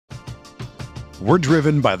We're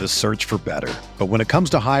driven by the search for better. But when it comes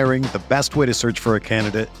to hiring, the best way to search for a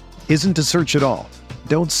candidate isn't to search at all.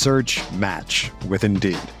 Don't search, match with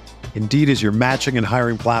Indeed. Indeed is your matching and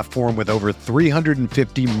hiring platform with over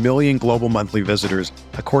 350 million global monthly visitors,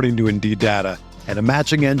 according to Indeed data, and a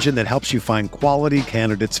matching engine that helps you find quality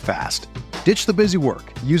candidates fast. Ditch the busy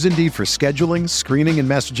work. Use Indeed for scheduling, screening, and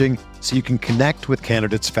messaging so you can connect with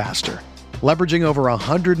candidates faster. Leveraging over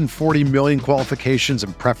 140 million qualifications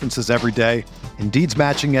and preferences every day, Indeed's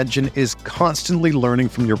matching engine is constantly learning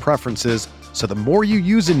from your preferences, so the more you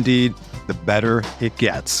use Indeed, the better it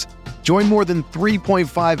gets. Join more than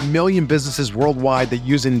 3.5 million businesses worldwide that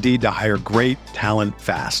use Indeed to hire great talent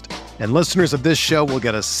fast. And listeners of this show will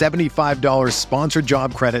get a $75 sponsored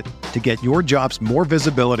job credit to get your jobs more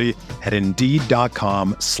visibility at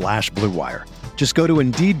Indeed.com/Blue Wire. Just go to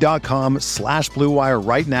Indeed.com/Blue Wire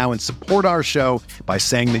right now and support our show by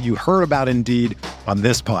saying that you heard about Indeed on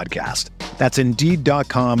this podcast. That's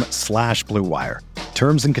Indeed.com/Blue Wire.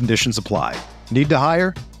 Terms and conditions apply. Need to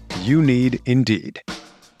hire? You need Indeed.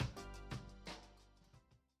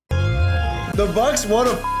 The Bucks won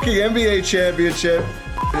a fucking NBA championship.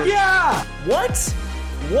 Yeah! What?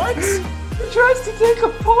 What? He tries to take a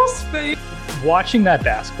pulse fake. Watching that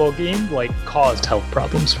basketball game, caused health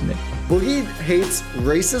problems for me. Boogie hates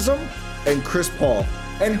racism and Chris Paul.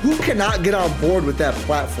 And who cannot get on board with that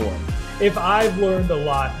platform? If I've learned a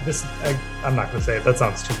lot, I'm not going to say it. That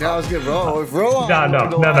sounds too I was good, bro. If Rowan No.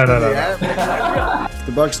 If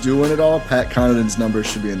the Bucks do win it all, Pat Connaughton's numbers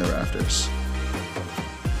should be in the rafters.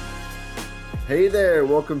 Hey there,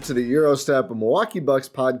 welcome to the Eurostep, a Milwaukee Bucks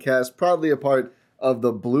podcast, proudly a part of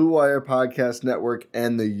the Blue Wire Podcast Network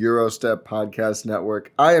and the Eurostep Podcast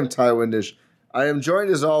Network. I am Ty Windish. I am joined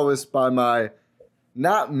as always by my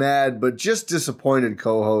not mad, but just disappointed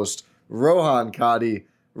co-host, Rohan Kadi.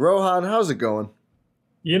 Rohan, how's it going?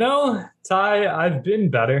 You know, Ty, I've been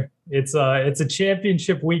better. It's a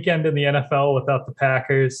championship weekend in the NFL without the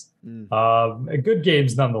Packers. Good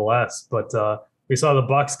games nonetheless, but we saw the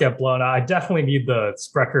Bucks get blown out. I definitely need the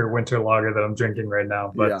Sprecher winter lager that I'm drinking right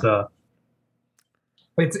now, but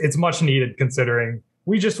it's much needed considering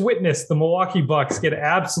we just witnessed the Milwaukee Bucks get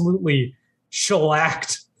absolutely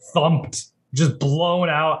shellacked, thumped, just blown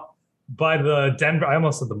out by the Denver. I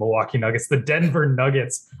almost said the Milwaukee Nuggets, the Denver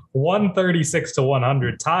Nuggets,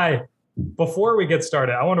 136-100. Ty, before we get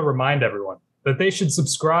started, I want to remind everyone that they should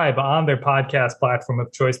subscribe on their podcast platform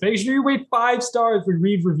of choice. Make sure you rate 5 stars. We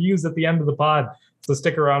read reviews at the end of the pod, so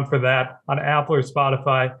stick around for that on Apple or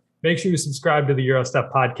Spotify. Make sure you subscribe to the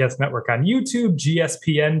Eurostep Podcast Network on YouTube,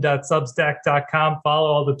 gspn.substack.com. Follow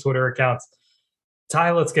all the Twitter accounts.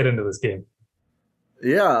 Ty, let's get into this game.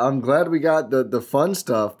 Yeah, I'm glad we got the fun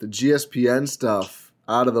stuff, the GSPN stuff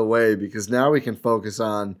out of the way, because now we can focus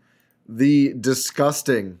on the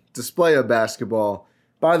disgusting display of basketball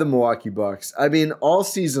by the Milwaukee Bucks. I mean, all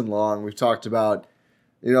season long, we've talked about,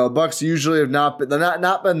 Bucks usually have not been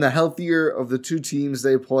the healthier of the two teams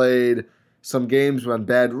they played. Some games when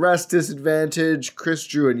bad rest disadvantage, Chris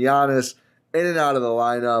Drew and Giannis in and out of the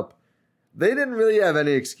lineup. They didn't really have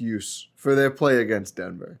any excuse for their play against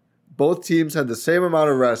Denver. Both teams had the same amount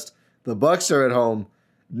of rest. The Bucks are at home.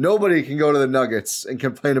 Nobody can go to the Nuggets and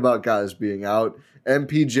complain about guys being out.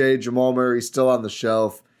 MPJ, Jamal Murray still on the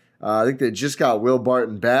shelf. I think they just got Will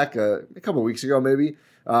Barton back a couple weeks ago, maybe.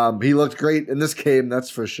 He looked great in this game, that's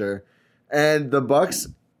for sure. And the Bucks,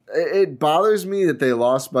 it bothers me that they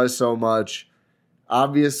lost by so much.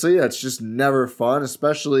 Obviously, that's just never fun,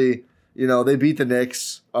 especially, they beat the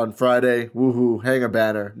Knicks on Friday. Woohoo, hang a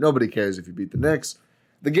banner. Nobody cares if you beat the Knicks.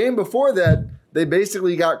 The game before that, they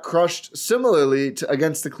basically got crushed similarly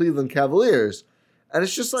against the Cleveland Cavaliers. And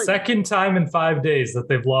it's just like... Second time in 5 days that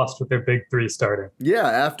they've lost with their big three starting. Yeah,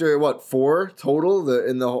 after, 4 total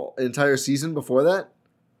in the whole entire season before that?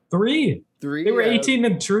 3. They were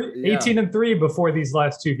 18-3 before these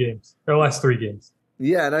last 2 games, or last 3 games.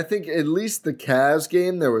 Yeah, and I think at least the Cavs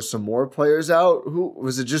game, there were some more players out. Who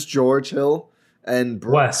was it? Just George Hill and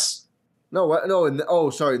Wes.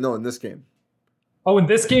 In this game. Oh, in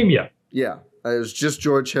this game, yeah. Yeah, it was just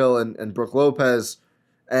George Hill and Brook Lopez.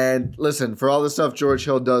 And listen, for all the stuff George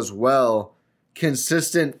Hill does well,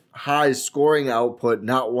 consistent high scoring output,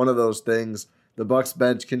 not one of those things. The Bucks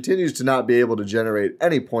bench continues to not be able to generate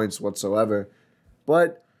any points whatsoever.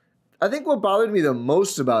 But I think what bothered me the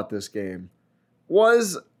most about this game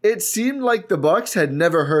was it seemed like the Bucks had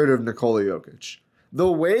never heard of Nikola Jokic.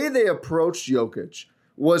 The way they approached Jokic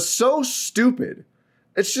was so stupid.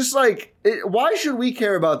 It's just like, why should we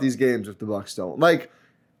care about these games if the Bucks don't?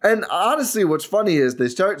 And honestly, what's funny is they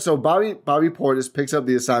start, so Bobby Portis picks up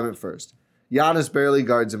the assignment first. Giannis barely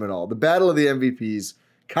guards him at all. The battle of the MVPs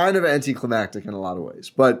kind of anticlimactic in a lot of ways.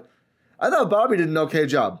 But I thought Bobby did an okay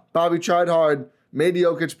job. Bobby tried hard, made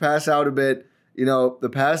Jokic pass out a bit. The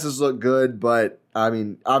passes look good, but I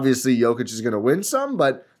mean, obviously Jokic is going to win some,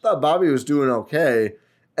 but I thought Bobby was doing okay.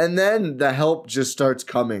 And then the help just starts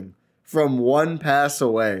coming from one pass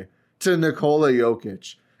away to Nikola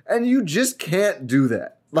Jokic. And you just can't do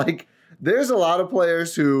that. Like, there's a lot of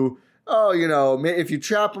players who, if you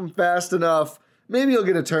trap them fast enough, maybe you'll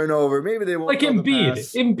get a turnover. Maybe they won't. Like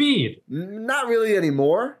Embiid. Not really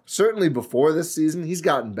anymore. Certainly before this season, he's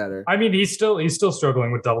gotten better. I mean, he's still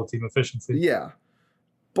struggling with double team efficiency. Yeah.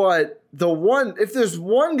 But if there's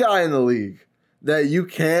one guy in the league that you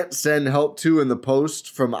can't send help to in the post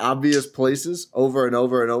from obvious places over and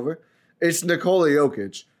over and over, it's Nikola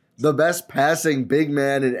Jokic, the best passing big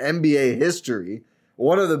man in NBA history,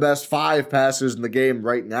 one of the best 5 passers in the game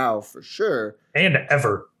right now for sure, and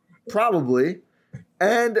ever, probably.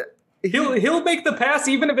 And he'll make the pass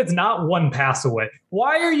even if it's not one pass away.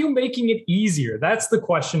 Why are you making it easier? That's the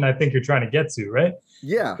question I think you're trying to get to, right?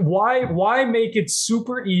 Yeah. Why make it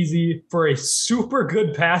super easy for a super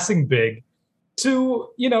good passing big to,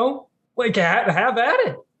 have at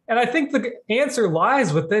it? And I think the answer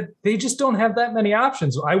lies with that they just don't have that many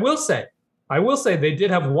options. I will say they did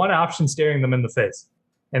have one option staring them in the face,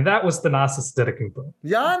 and that was Thanasis Antetokounmpo.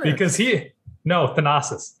 Giannis. Because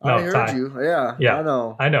Thanasis. No, I heard you. Yeah,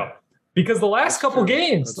 I know. Because the last couple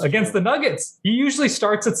games against the Nuggets, he usually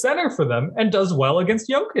starts at center for them and does well against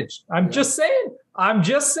Jokic. I'm just saying.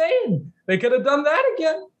 They could have done that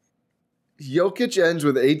again. Jokic ends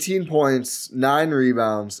with 18 points, 9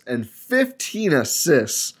 rebounds, and 15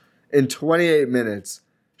 assists in 28 minutes.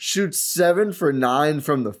 Shoots 7 for 9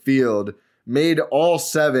 from the field. Made all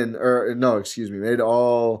 5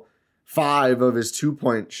 of his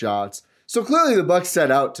 2-point shots. So clearly the Bucks set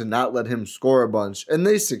out to not let him score a bunch, and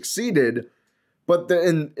they succeeded. But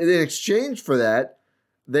in exchange for that,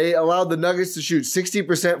 they allowed the Nuggets to shoot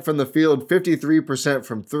 60% from the field, 53%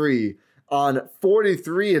 from 3 on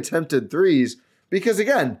 43 attempted threes. Because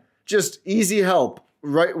again, just easy help.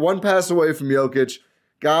 Right, one pass away from Jokic.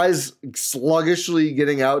 Guys sluggishly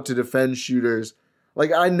getting out to defend shooters.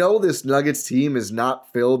 Like, I know this Nuggets team is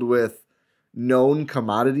not filled with known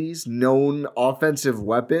commodities, known offensive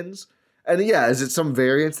weapons. And yeah, is it some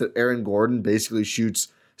variance that Aaron Gordon basically shoots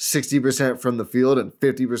 60% from the field and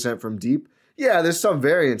 50% from deep? Yeah, there's some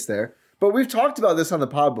variance there. But we've talked about this on the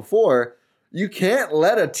pod before. You can't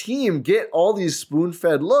let a team get all these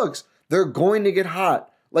spoon-fed looks. They're going to get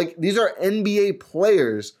hot. Like, these are NBA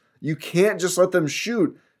players. You can't just let them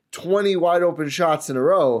shoot 20 wide open shots in a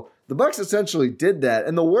row. The Bucks essentially did that.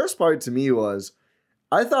 And the worst part to me was,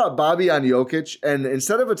 I thought Bobby on Jokic, and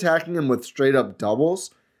instead of attacking him with straight up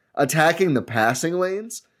doubles, attacking the passing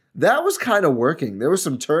lanes, that was kind of working. There were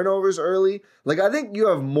some turnovers early. Like, I think you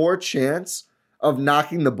have more chance of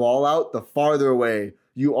knocking the ball out the farther away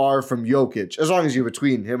you are from Jokic, as long as you're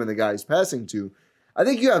between him and the guy he's passing to. I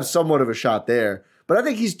think you have somewhat of a shot there. But I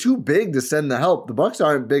think he's too big to send the help. The Bucks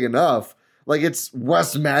aren't big enough. Like, it's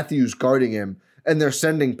Wes Matthews guarding him, and they're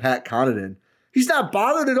sending Pat Connaughton. He's not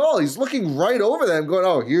bothered at all. He's looking right over them going,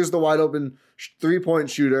 oh, here's the wide open 3-point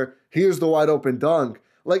shooter. Here's the wide open dunk.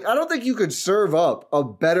 Like, I don't think you could serve up a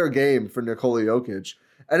better game for Nikola Jokic.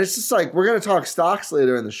 And it's just like, we're going to talk stocks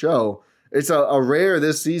later in the show. It's a rare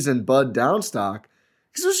this season Bud down stock.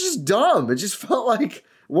 Because it was just dumb. It just felt like,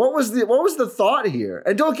 what was the thought here?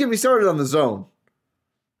 And don't get me started on the zone.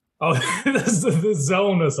 Oh, the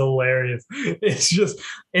zone is hilarious. It's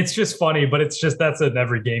just funny, but that's an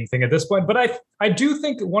every game thing at this point. But I do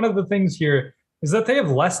think one of the things here is that they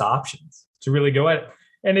have less options to really go at.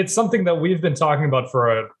 And it's something that we've been talking about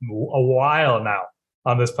for a while now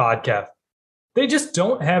on this podcast. They just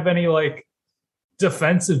don't have any like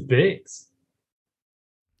defensive bigs.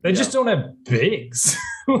 They just don't have bigs.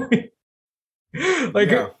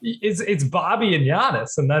 It's Bobby and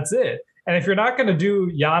Giannis, and that's it. And if you're not going to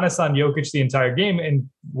do Giannis on Jokic the entire game, in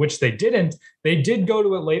which they did go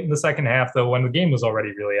to it late in the second half, though, when the game was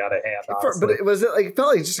already really out of hand. But it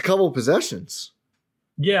felt like just a couple of possessions.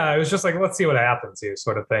 Yeah, it was just like, let's see what happens here,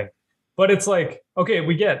 sort of thing. But it's like, okay,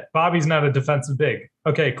 we get Bobby's not a defensive big.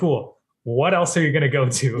 Okay, cool. What else are you going to go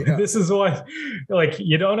to? Yeah. This is what, like,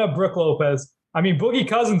 you don't have Brook Lopez. I mean, Boogie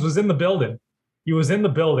Cousins was in the building. He was in the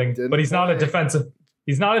building, but he's not a defensive.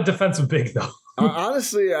 He's not a defensive big, though.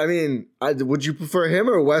 Honestly, I mean, would you prefer him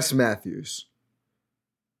or Wes Matthews?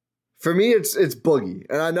 For me, it's Boogie,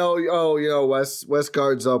 and I know, Wes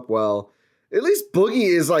guards up well. At least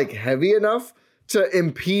Boogie is like heavy enough to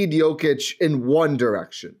impede Jokic in one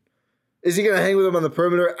direction. Is he going to hang with him on the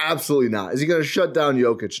perimeter? Absolutely not. Is he going to shut down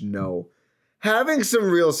Jokic? No. having some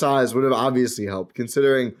real size would have obviously helped,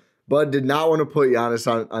 considering Bud did not want to put Giannis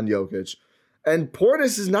on Jokic. And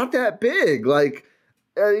Portis is not that big. Like,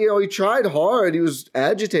 he tried hard. He was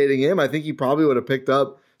agitating him. I think he probably would have picked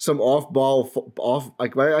up some I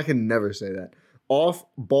can never say that,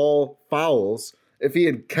 off-ball fouls if he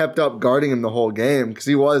had kept up guarding him the whole game, because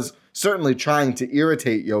he was certainly trying to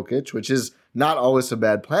irritate Jokic, which is not always a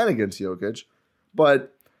bad plan against Jokic.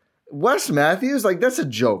 But Wes Matthews, like, that's a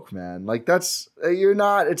joke, man. Like,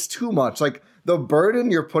 it's too much. Like, the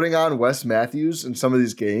burden you're putting on Wes Matthews in some of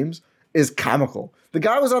these games is comical. The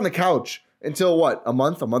guy was on the couch until what, a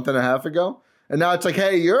month and a half ago? And now it's like,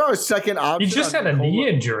 hey, you're our second option. He just had a knee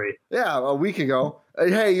injury. Yeah, a week ago.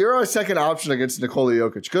 Hey, you're our second option against Nikola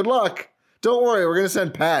Jokic. Good luck. Don't worry, we're going to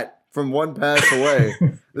send Pat from one pass away.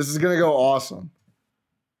 This is going to go awesome.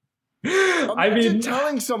 Imagine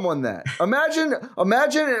telling someone that. Imagine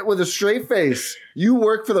it with a straight face. You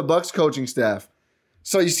work for the Bucks coaching staff.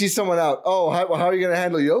 So you see someone out. Oh, how are you going to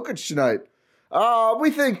handle Jokic tonight? We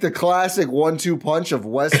think the classic 1-2 punch of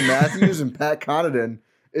Wes Matthews and Pat Connaughton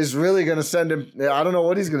is really going to send him. I don't know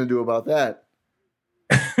what he's going to do about that.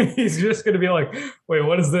 He's just going to be like, wait,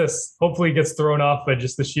 what is this? Hopefully he gets thrown off by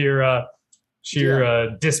just the sheer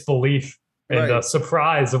disbelief and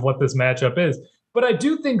surprise of what this matchup is. But I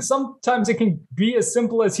do think sometimes it can be as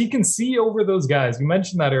simple as he can see over those guys. You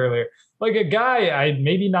mentioned that earlier. Like a guy,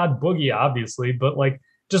 maybe not Boogie, obviously, but like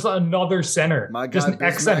just another center. My just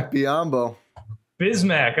guy, Bismack Biyombo.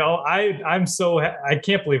 Bismack. Oh, I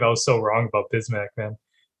can't believe I was so wrong about Bismack, man.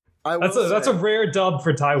 That's a rare dub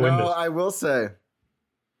for Ty Windus. I will say.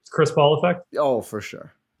 Chris Paul effect? Oh, for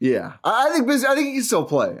sure. Yeah. I think he can still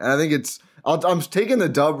play. And I think I'm taking the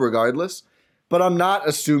dub regardless, but I'm not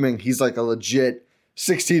assuming he's like a legit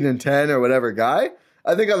 16-10 or whatever guy.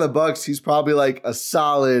 I think on the Bucks, he's probably like a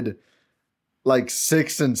solid like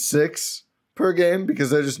 6-6 per game because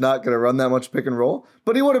they're just not going to run that much pick and roll.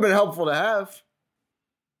 But he would have been helpful to have.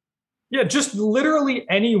 Yeah, just literally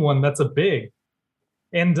anyone that's a big.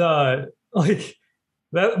 And like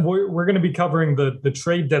that, we're going to be covering the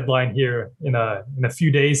trade deadline here in a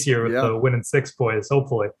few days here with the Win in 6 boys,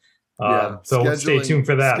 hopefully. So stay tuned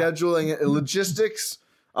for that. Scheduling logistics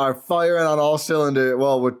are firing on all cylinders.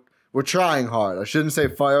 Well, we're trying hard. I shouldn't say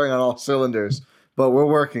firing on all cylinders, but we're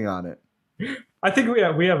working on it. I think we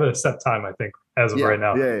have a set time, I think, as of right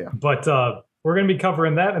now. Yeah. But we're going to be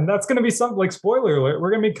covering that, and that's going to be something like, spoiler alert,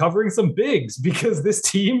 we're going to be covering some bigs because this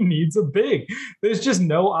team needs a big. There's just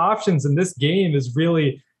no options, and this game is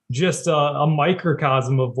really just a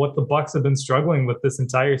microcosm of what the Bucks have been struggling with this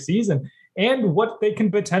entire season and what they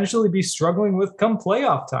can potentially be struggling with come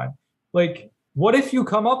playoff time. Like, what if you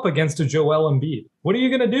come up against a Joel Embiid? What are you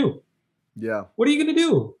going to do? Yeah. What are you going to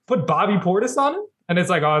do? Put Bobby Portis on it? And it's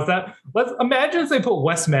like, let's imagine if they put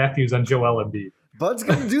Wes Matthews on Joel Embiid. Bud's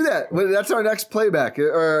going to do that. That's our next playback.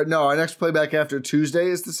 Our next playback after Tuesday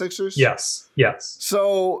is the Sixers? Yes.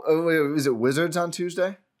 So, is it Wizards on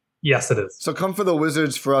Tuesday? Yes, it is. So come for the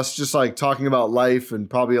Wizards for us just like talking about life and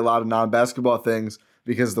probably a lot of non-basketball things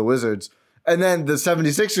because of the Wizards. And then the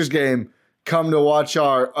 76ers game, come to watch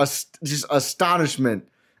our just astonishment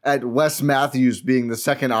at Wes Matthews being the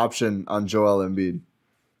second option on Joel Embiid.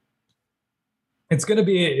 It's gonna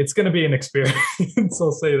be an experience.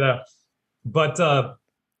 I'll say that. But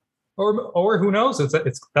or who knows?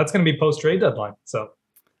 That's gonna be post trade deadline. So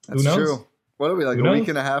that's who knows? True. What are we like week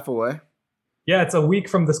and a half away? Yeah, it's a week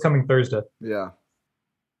from this coming Thursday. Yeah.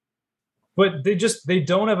 But they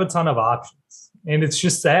don't have a ton of options, and it's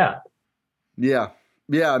just sad. Yeah.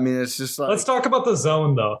 I mean, it's just like. Let's talk about the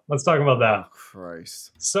zone, though. Let's talk about that. Oh,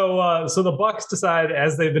 Christ. So the Bucks decide,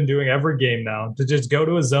 as they've been doing every game now, to just go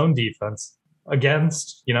to a zone defense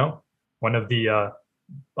against, one of the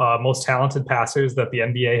most talented passers that the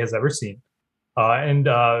NBA has ever seen. And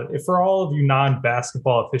for all of you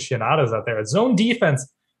non-basketball aficionados out there, zone defense,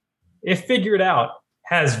 if figured out,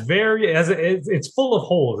 it's full of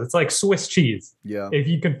holes. It's like Swiss cheese. Yeah. If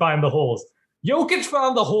you can find the holes. Jokic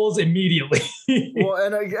found the holes immediately. Well,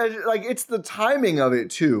 and it's the timing of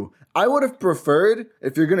it too. I would have preferred,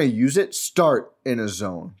 if you're going to use it, start in a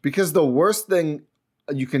zone, because the worst thing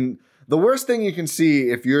you can see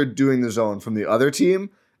if you're doing the zone from the other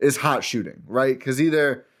team is hot shooting, right? Because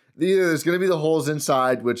either there's going to be the holes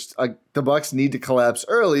inside, which the Bucks need to collapse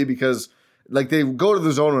early because they go to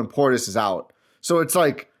the zone when Portis is out. So it's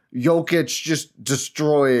like Jokic just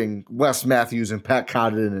destroying Wes Matthews and Pat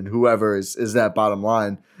Connaughton and whoever is that bottom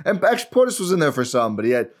line. And actually Portis was in there for some, but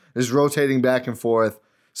he is rotating back and forth.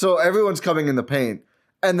 So everyone's coming in the paint.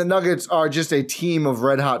 And the Nuggets are just a team of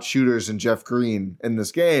red hot shooters and Jeff Green in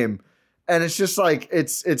this game. And it's just like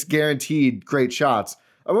it's guaranteed great shots.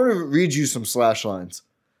 I want to read you some slash lines.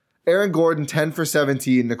 Aaron Gordon, 10 for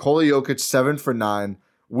 17. Nikola Jokic, 7 for 9.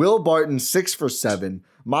 Will Barton, 6 for 7.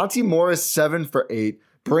 Monty Morris, 7 for 8.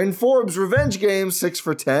 Bryn Forbes, revenge game, 6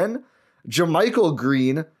 for 10. JaMychal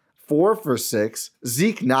Green, 4 for 6.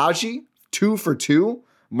 Zeke Naji, 2 for 2.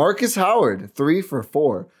 Marcus Howard, 3 for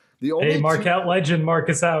 4. The only Marquette legend,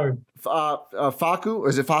 Marcus Howard. Facu, or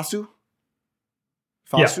is it Fasu?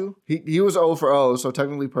 Fasu? Yeah. He was 0 for 0, so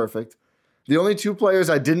technically perfect. The only 2 players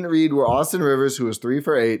I didn't read were Austin Rivers, who was 3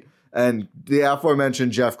 for 8, and the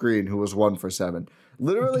aforementioned Jeff Green, who was 1 for 7.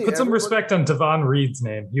 Literally, put some respect on Devon Reed's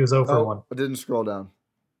name. He was 0 for 1. I didn't scroll down.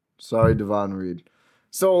 Sorry, Devon Reed.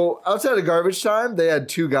 So outside of garbage time, they had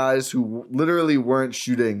 2 guys who literally weren't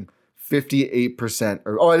shooting 58%.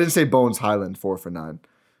 I didn't say Bones Highland, 4 for 9.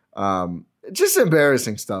 Just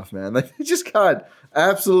embarrassing stuff, man. Like, they just got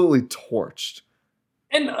absolutely torched.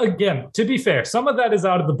 And again, to be fair, some of that is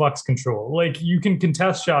out of the Bucks' control. Like, you can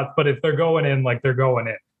contest shots, but if they're going in, like, they're going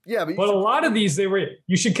in. Yeah, but a lot of these,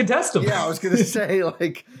 you should contest them. Yeah, I was going to say,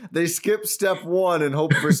 like, they skip step 1 and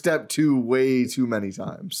hope for step 2 way too many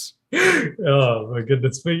times. Oh, my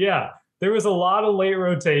goodness. But yeah, there was a lot of late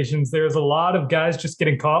rotations. There was a lot of guys just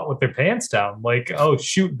getting caught with their pants down. Like, oh,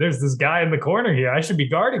 shoot, there's this guy in the corner here. I should be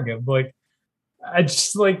guarding him. Like, I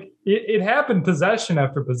just, like, it happened possession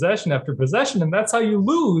after possession after possession, and that's how you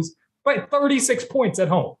lose by 36 points at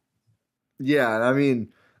home. Yeah, and I mean,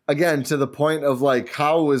 again, to the point of, like,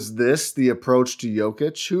 how was this the approach to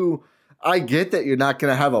Jokic, who I get that you're not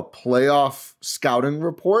going to have a playoff scouting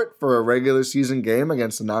report for a regular season game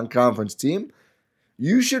against a non-conference team.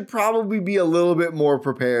 You should probably be a little bit more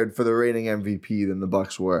prepared for the reigning MVP than the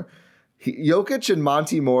Bucks were. Jokic and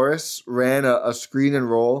Monty Morris ran a screen and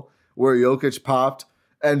roll where Jokic popped,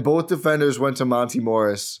 and both defenders went to Monty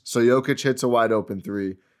Morris, so Jokic hits a wide open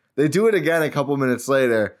 3. They do it again a couple minutes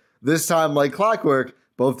later. This time, like clockwork,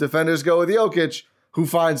 both defenders go with Jokic, who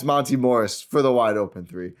finds Monty Morris for the wide open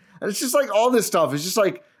 3. And it's just like all this stuff. It's just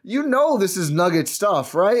like, this is Nugget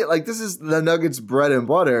stuff, right? Like, this is the Nuggets bread and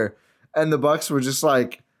butter. And the Bucks were just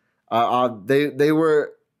like, they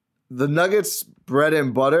were the Nuggets bread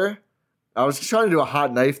and butter. I was trying to do a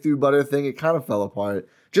hot knife through butter thing. It kind of fell apart.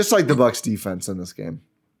 Just like the Bucks defense in this game.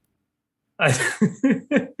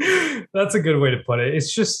 That's a good way to put it.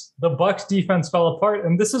 It's just the Bucks defense fell apart,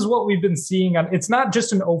 and this is what we've been seeing. It's not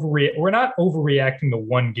just we're not overreacting to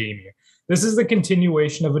one game here. This is the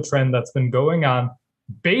continuation of a trend that's been going on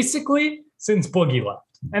basically since Boogie left.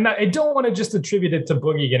 And I don't want to just attribute it to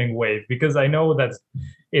Boogie getting waived, because I know that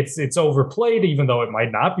it's overplayed, even though it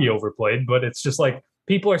might not be overplayed, but it's just like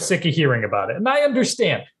people are sick of hearing about it. And I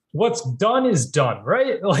understand. What's done is done,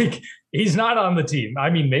 right? Like, he's not on the team. I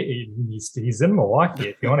mean, he's in Milwaukee.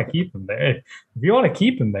 If you want to keep him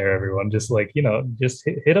there, everyone, just just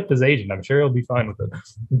hit up his agent. I'm sure he'll be fine with it.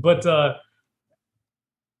 But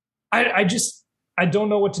I don't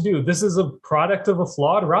know what to do. This is a product of a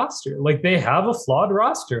flawed roster. Like, they have a flawed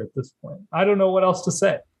roster at this point. I don't know what else to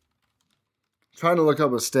say. Trying to look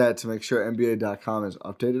up a stat to make sure NBA.com is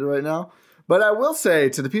updated right now. But I will say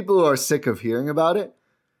to the people who are sick of hearing about it,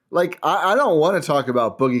 like, I don't want to talk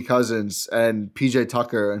about Boogie Cousins and PJ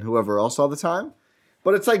Tucker and whoever else all the time,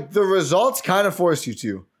 but it's like the results kind of force you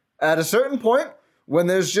to. At a certain point, when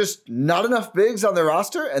there's just not enough bigs on the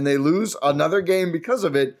roster and they lose another game because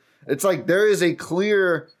of it, it's like there is a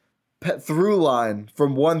clear through line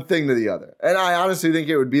from one thing to the other. And I honestly think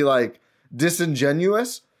it would be, like,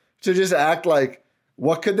 disingenuous to just act like,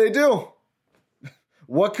 what could they do?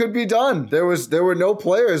 What could be done? There were no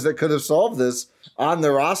players that could have solved this on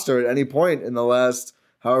the roster at any point in the last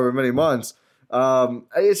however many months.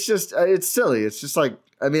 It's silly. It's just like,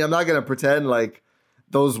 I mean, I'm not going to pretend like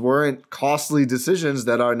those weren't costly decisions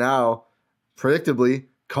that are now predictably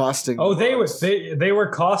costing. Oh, they were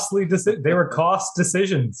costly. They were cost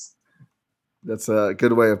decisions. That's a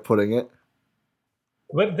good way of putting it.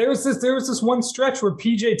 But there was this one stretch where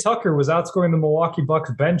PJ Tucker was outscoring the Milwaukee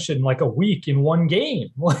Bucks bench in like a week in one game.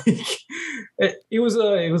 Like, it was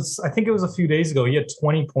I think it was a few days ago. He had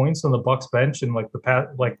 20 points on the Bucks bench, and like the past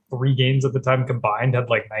 3 games at the time combined had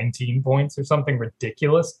like 19 points or something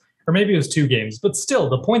ridiculous. Or maybe it was 2 games, but still,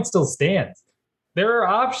 the point still stands. There are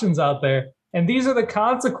options out there, and these are the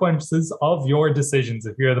consequences of your decisions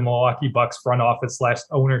if you're the Milwaukee Bucks front office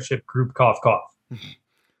 / ownership group. Cough, cough.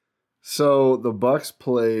 So the Bucks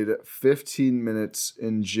played 15 minutes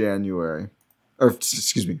in January. Or,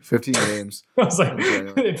 excuse me, 15 games. I was like,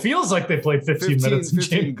 it feels like they played 15 minutes.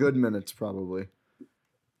 15 good minutes, probably.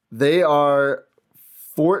 They are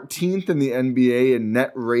 14th in the NBA in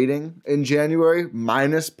net rating in January,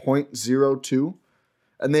 -0.02.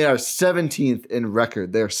 And they are 17th in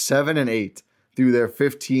record. They're 7-8. through their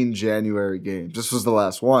 15 January games. This was the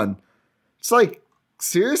last one. It's like,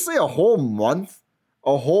 seriously, a whole month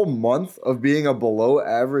of being a below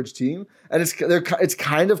average team. And it's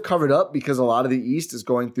kind of covered up because a lot of the East is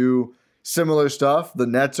going through similar stuff. The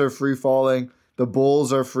Nets are free falling. The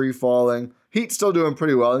Bulls are free falling. Heat still doing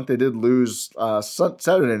pretty well. I think they did lose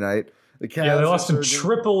Saturday night. The Cavs they lost in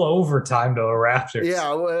triple overtime to the Raptors.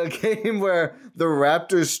 Yeah, a game where the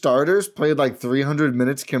Raptors starters played like 300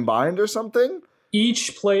 minutes combined or something.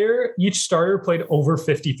 Each starter played over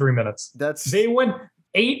 53 minutes. They went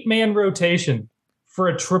 8-man rotation for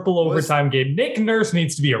a triple overtime game. Nick Nurse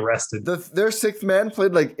needs to be arrested. Their sixth man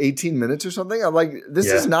played like 18 minutes or something. I'm like,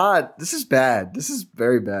 this is bad. This is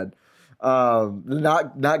very bad.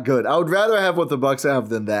 Not good. I would rather have what the Bucks have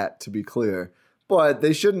than that, to be clear. But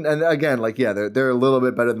they shouldn't. And again, they're a little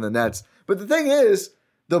bit better than the Nets. But the thing is,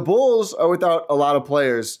 the Bulls are without a lot of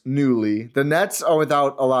players newly. The Nets are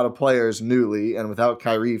without a lot of players newly and without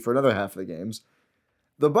Kyrie for another half of the games.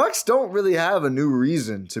 The Bucks don't really have a new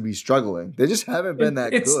reason to be struggling. They just haven't been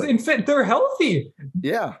that good. In fact, they're healthy.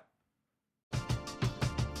 Yeah.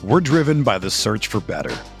 We're driven by the search for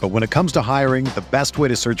better. But when it comes to hiring, the best way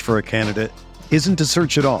to search for a candidate isn't to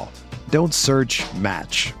search at all. Don't search,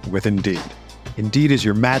 match with Indeed. Indeed is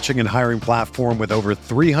your matching and hiring platform with over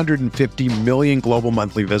 350 million global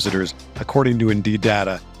monthly visitors, according to Indeed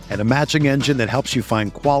data, and a matching engine that helps you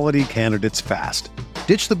find quality candidates fast.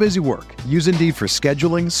 Ditch the busy work. Use Indeed for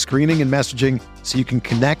scheduling, screening, and messaging so you can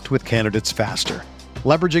connect with candidates faster.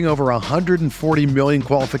 Leveraging over 140 million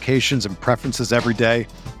qualifications and preferences every day,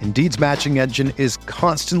 Indeed's matching engine is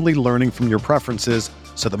constantly learning from your preferences,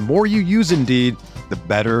 so the more you use Indeed, the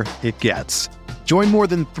better it gets. Join more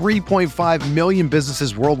than 3.5 million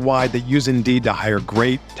businesses worldwide that use Indeed to hire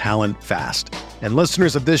great talent fast. And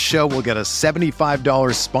listeners of this show will get a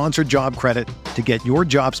 $75 sponsored job credit to get your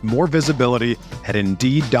jobs more visibility at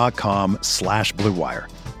Indeed.com/Blue Wire.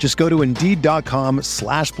 Just go to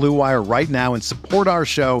Indeed.com/Blue Wire right now and support our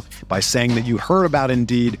show by saying that you heard about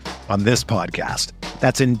Indeed on this podcast.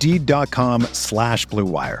 That's Indeed.com/Blue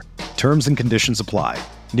Wire. Terms and conditions apply.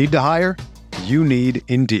 Need to hire? You need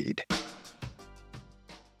Indeed.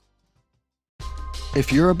 If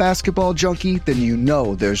you're a basketball junkie, then you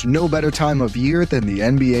know there's no better time of year than the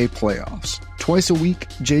NBA playoffs. Twice a week,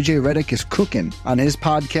 JJ Redick is cooking on his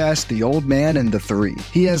podcast, The Old Man and the Three.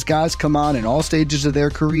 He has guys come on in all stages of their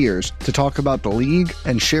careers to talk about the league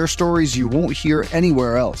and share stories you won't hear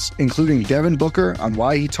anywhere else, including Devin Booker on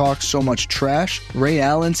why he talks so much trash, Ray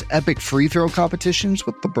Allen's epic free throw competitions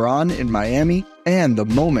with LeBron in Miami, and the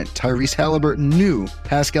moment Tyrese Halliburton knew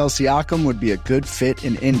Pascal Siakam would be a good fit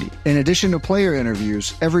in Indy. In addition to player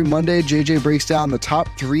interviews, every Monday JJ breaks down the top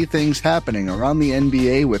 3 things happening around the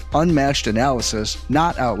NBA with unmatched analysis,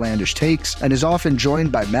 not outlandish takes, and is often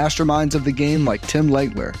joined by masterminds of the game like Tim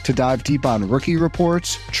Legler to dive deep on rookie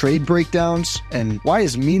reports, trade breakdowns, and why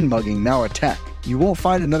is mean mugging now a tech? You won't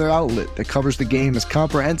find another outlet that covers the game as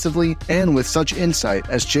comprehensively and with such insight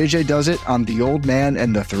as JJ does it on The Old Man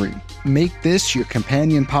and the Three. Make this your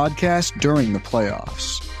companion podcast during the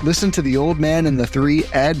playoffs. Listen to The Old Man and the Three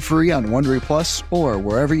ad-free on Wondery Plus or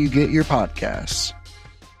wherever you get your podcasts.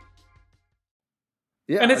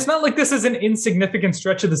 Yeah, and it's not like this is an insignificant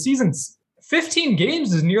stretch of the season. 15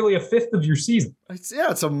 games is nearly a fifth of your season. It's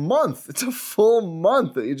a month. It's a full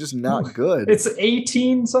month that you're just not good. It's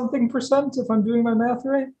 18 something percent if I'm doing my math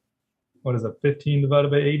right. What is it? 15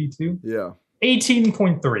 divided by 82? Yeah.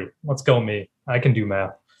 18.3. Let's go me. I can do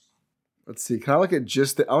math. Let's see. Can I look at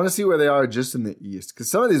I want to see where they are just in the East.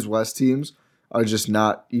 Because some of these West teams are just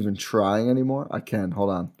not even trying anymore. I can. Hold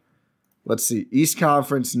on. Let's see. East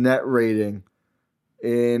Conference net rating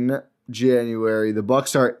in January. The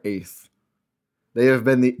Bucks are 8th. They have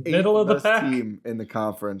been the 8th best team in the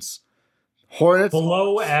conference. Hornets.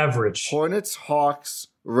 Below average. Hornets, Hawks,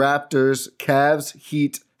 Raptors, Cavs,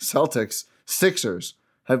 Heat, Celtics, Sixers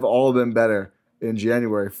have all been better in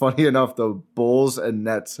January. Funny enough, the Bulls and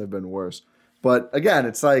Nets have been worse. But again,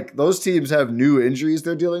 it's like those teams have new injuries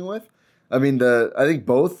they're dealing with. I mean, I think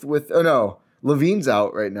both with... Oh, no. Levine's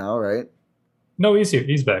out right now, right? No, he's here.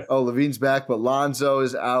 He's back. Oh, Levine's back, but Lonzo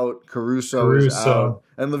is out. Caruso is out.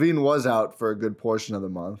 And Levine was out for a good portion of the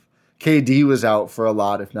month. KD was out for a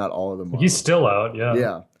lot, if not all of the month. He's still out, yeah.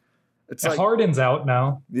 Yeah. It's like, Harden's out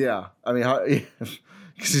now. Yeah. I mean,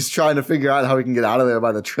 because he's trying to figure out how he can get out of there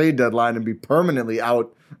by the trade deadline and be permanently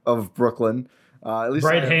out of Brooklyn. At least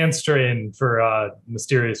hand strain for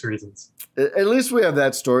mysterious reasons. At least we have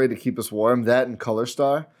that story to keep us warm, that and Color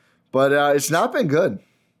Star. But it's not been good.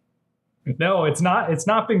 No, it's not. It's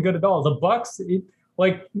not been good at all. The Bucks,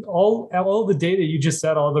 like all the data you just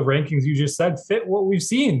said, all the rankings you just said fit what we've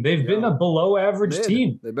seen. They've been a below average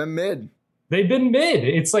team. They've been mid.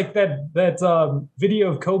 It's like that video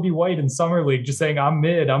of Kobe White in Summer League just saying, I'm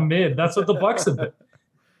mid. That's what the Bucks have been.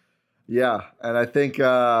 Yeah, and I think we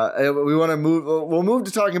want to move. We'll move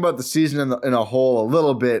to talking about the season in a whole a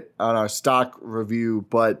little bit on our stock review.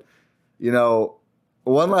 But,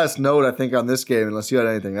 one last note I think on this game, unless you had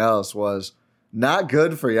anything else, was not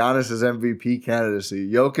good for Giannis's MVP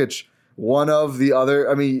candidacy. Jokic, one of the other.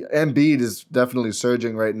 I mean, Embiid is definitely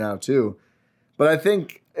surging right now too. But I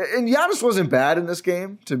think, and Giannis wasn't bad in this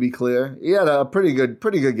game, to be clear. He had a pretty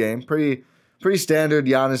good game, pretty standard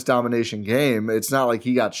Giannis domination game. It's not like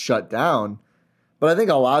he got shut down. But I think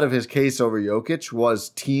a lot of his case over Jokic was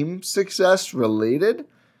team success related.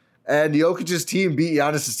 And Jokic's team beat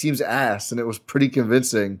Giannis's team's ass, and it was pretty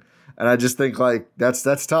convincing. And I just think,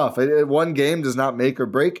 that's tough. One game does not make or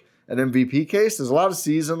break an MVP case. There's a lot of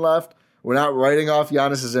season left. We're not writing off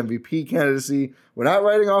Giannis's MVP candidacy. We're not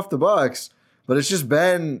writing off the Bucks. But it's just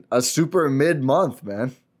been a super mid-month,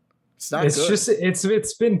 man. It's not good.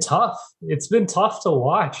 It's been tough. It's been tough to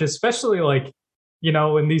watch, especially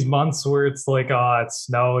in these months where it's like, it's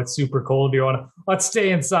snow, it's super cold. Let's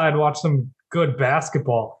stay inside, watch some good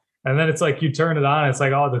basketball. And then it's like you turn it on, it's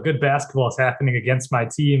like, the good basketball is happening against my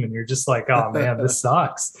team, and you're just like, oh man, this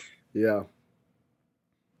sucks. Yeah.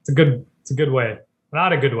 It's a good way.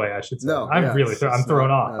 Not a good way, I should say. No, I'm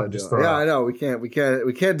thrown off. I'm just thrown off. I know. We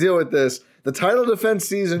can't deal with this. The title defense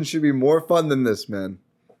season should be more fun than this, man.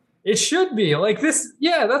 It should be like this.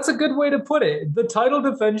 Yeah, that's a good way to put it. The title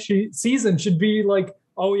defense season should be like,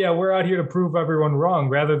 oh yeah, we're out here to prove everyone wrong,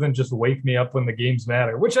 rather than just wake me up when the games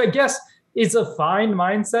matter, which I guess is a fine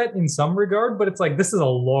mindset in some regard, but it's like, this is a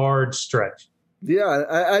large stretch. Yeah,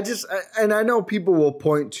 I know people will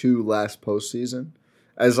point to last postseason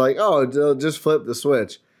as like, they'll just flip the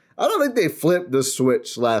switch. I don't think they flipped the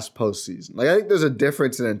switch last postseason. I think there's a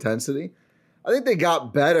difference in intensity. I think they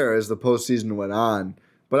got better as the postseason went on,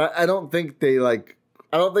 but I don't think I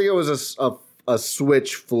don't think it was a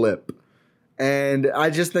switch flip. And I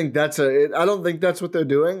just think I don't think that's what they're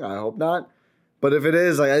doing. I hope not. But if it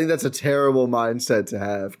is, I think that's a terrible mindset to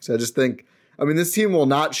have. Because I just think, this team will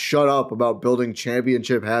not shut up about building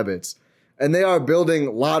championship habits. And they are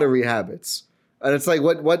building lottery habits. And it's like,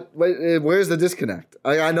 where's the disconnect?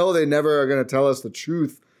 I know they never are going to tell us the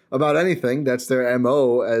truth about anything. That's their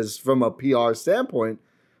MO as from a PR standpoint.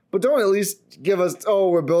 But don't at least give us,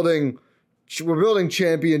 we're building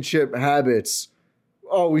championship habits.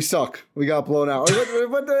 Oh, we suck. We got blown out.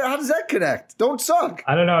 How does that connect? Don't suck.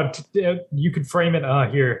 I don't know. You could frame it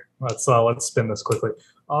here. Let's spin this quickly.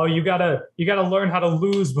 Oh, you gotta learn how to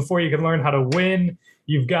lose before you can learn how to win.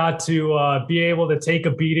 You've got to be able to take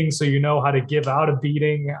a beating so you know how to give out a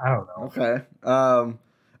beating. I don't know. Okay.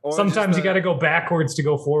 Sometimes you got to go backwards to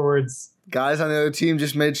go forwards. Guys on the other team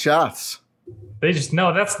just made shots. That's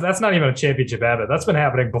not even a championship habit. That's been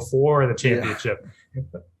happening before the championship. Yeah.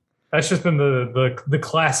 That's just been the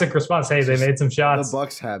classic response. Hey, they made some shots. The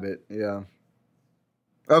Bucks habit, yeah.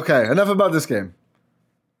 Okay, enough about this game.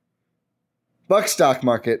 Bucks stock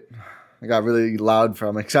market. I got really loud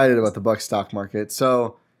I'm excited about the Bucks stock market.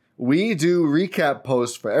 So we do recap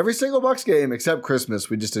posts for every single Bucks game except Christmas.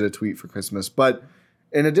 We just did a tweet for Christmas. But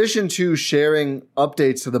in addition to sharing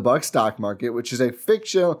updates to the Bucks stock market, which is a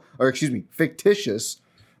fictitious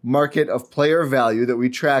market of player value that we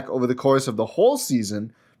track over the course of the whole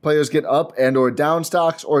season, players get up and or down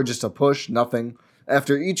stocks or just a push, nothing,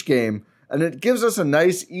 after each game. And it gives us a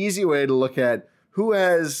nice, easy way to look at who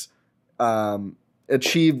has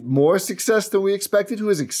achieved more success than we expected, who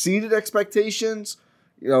has exceeded expectations,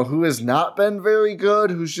 who has not been very good,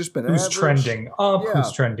 who's just been who's average. Trending up,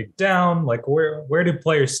 who's trending down, like where do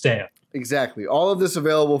players stand? Exactly. All of this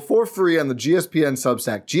available for free on the GSPN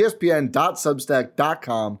Substack,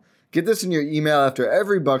 gspn.substack.com. Get this in your email after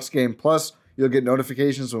every Bucks game, plus you'll get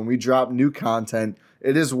notifications when we drop new content.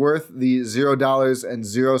 It is worth the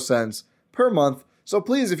 $0.00 per month. So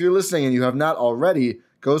please, if you're listening and you have not already,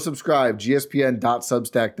 go subscribe,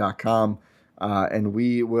 gspn.substack.com, and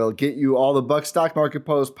we will get you all the Bucks stock market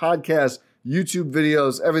posts, podcasts, YouTube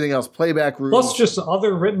videos, everything else, playback rooms. Plus just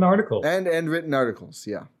other written articles. And written articles,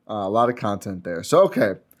 yeah. A lot of content there. So,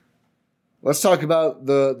 okay. Let's talk about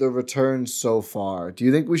the returns so far. Do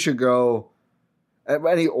you think we should go at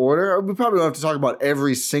any order? We probably don't have to talk about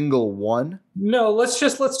every single one. No, let's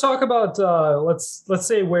talk about let's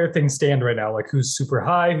say where things stand right now, like who's super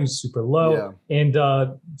high, who's super low. Yeah. And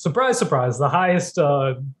surprise, surprise, the highest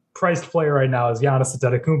priced player right now is Giannis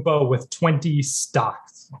Antetokounmpo with 20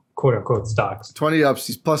 stocks, quote unquote stocks. 20 ups,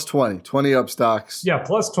 he's plus 20 up stocks. Yeah,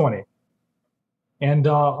 plus 20. And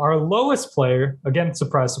our lowest player, again,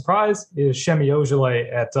 surprise, surprise, is Shemi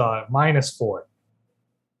Ojale at -4.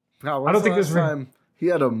 Now, I don't think this time he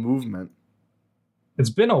had a movement.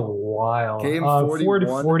 It's been a while. Game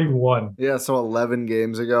 41? 41. Yeah, so 11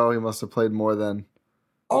 games ago. He must have played more than.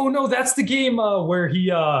 Oh, no, that's the game where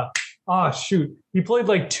he he played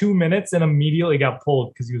like 2 minutes and immediately got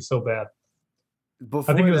pulled because he was so bad.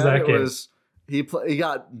 Before I think it was that game. He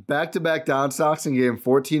got back-to-back down stocks in game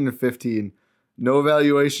 14 and 15. No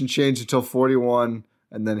valuation change until 41,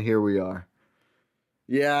 and then here we are.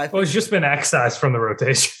 Yeah, it's just been excised from the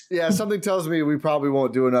rotation. Yeah, something tells me we probably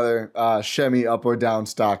won't do another Shemi up or down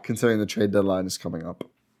stock, considering the trade deadline is coming up.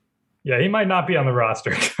 Yeah, he might not be on the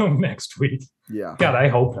roster come next week. Yeah. God, I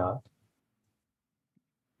hope not.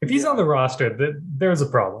 If he's on the roster, there's a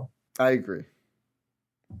problem. I agree.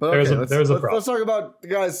 But there's a problem. Let's talk about the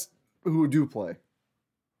guys who do play.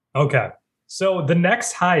 Okay. So the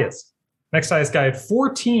next highest guy at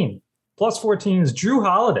 14, plus 14 is Drew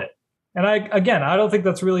Holiday. And I don't think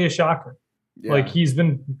that's really a shocker. Yeah. Like, he's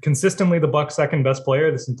been consistently the Bucs' second best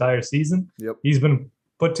player this entire season. Yep. He's been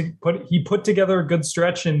put together a good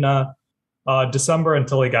stretch in December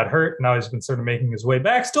until he got hurt. Now he's been sort of making his way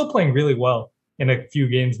back, still playing really well in a few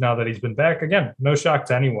games now that he's been back. Again, no shock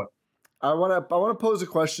to anyone. I want to pose a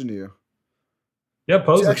question to you. Yeah,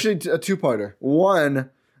 pose it. Actually, a two-parter. One,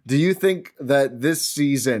 do you think that this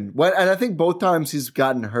season, and I think both times he's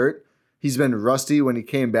gotten hurt, he's been rusty when he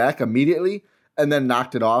came back immediately and then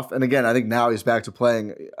knocked it off. And again, I think now he's back to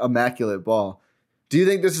playing immaculate ball. Do you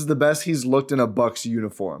think this is the best he's looked in a Bucs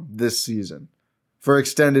uniform this season for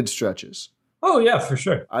extended stretches? Oh, yeah, for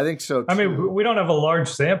sure. I think so, too. I mean, we don't have a large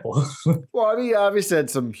sample. Well, I mean, obviously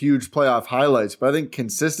had some huge playoff highlights, but I think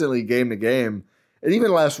consistently game to game, and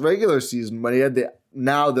even last regular season when he had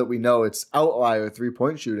now that we know it's outlier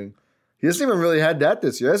three-point shooting, he hasn't even really had that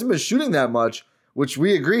this year. He hasn't been shooting that much, which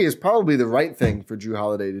we agree is probably the right thing for Drew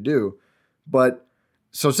Holiday to do. But,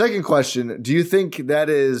 so second question, do you think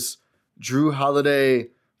that is Drew Holiday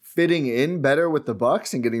fitting in better with the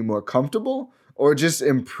Bucs and getting more comfortable, or just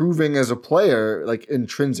improving as a player, like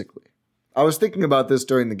intrinsically? I was thinking about this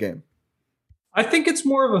during the game. I think it's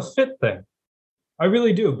more of a fit thing. I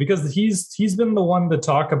really do, because he's been the one to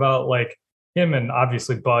talk about, like, him and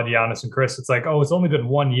obviously Bud, Giannis, and Chris. It's like, oh, it's only been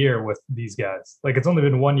 1 year with these guys. Like, it's only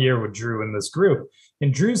been 1 year with Drew in this group.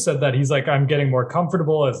 And Drew said that he's like, I'm getting more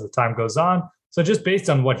comfortable as the time goes on. So just based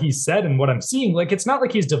on what he said and what I'm seeing, like, it's not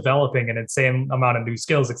like he's developing an insane amount of new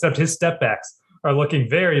skills, except his step backs are looking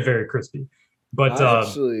very, very crispy. But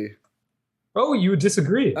actually, oh, you would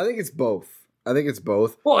disagree? I think it's both.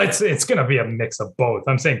 Well, it's going to be a mix of both.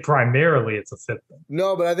 I'm saying primarily it's a fit thing.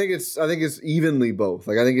 No, but I think it's evenly both.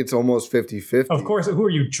 Like, I think it's almost 50-50. Of course. Who are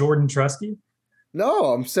you, Jordan Tresky?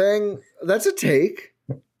 No, I'm saying that's a take.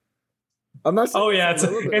 I'm not saying. Oh yeah,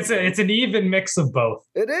 it's an even mix of both.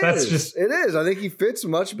 It is. It is. I think he fits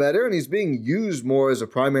much better, and he's being used more as a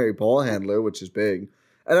primary ball handler, which is big.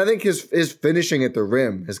 And I think his finishing at the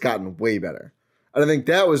rim has gotten way better. And I think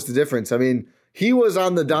that was the difference. I mean, he was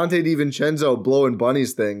on the Dante DiVincenzo blowing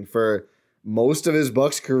bunnies thing for most of his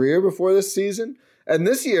Bucs career before this season. And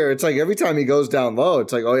this year, it's like every time he goes down low,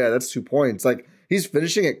 it's like, oh yeah, that's 2 points. Like, he's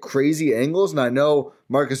finishing at crazy angles. And I know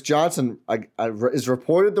Marcus Johnson is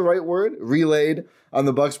reported the right word, relayed on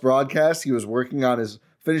the Bucs broadcast. He was working on his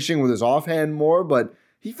finishing with his offhand more, but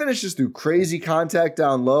he finishes through crazy contact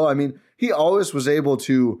down low. I mean, he always was able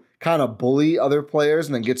to kind of bully other players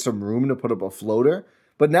and then get some room to put up a floater.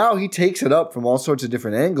 But now he takes it up from all sorts of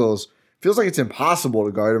different angles. Feels like it's impossible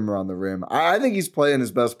to guard him around the rim. I think he's playing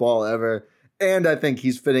his best ball ever, and I think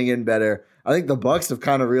he's fitting in better. I think the Bucs have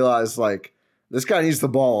kind of realized, like, this guy needs the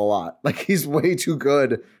ball a lot. Like, he's way too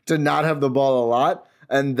good to not have the ball a lot,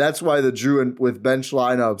 and that's why the Drew with bench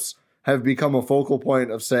lineups have become a focal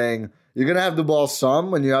point of saying, you're going to have the ball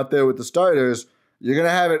some when you're out there with the starters. You're going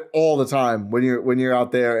to have it all the time when you're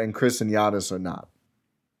out there and Chris and Giannis are not.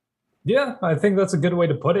 Yeah, I think that's a good way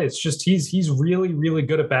to put it. It's just he's really, really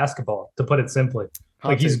good at basketball, to put it simply.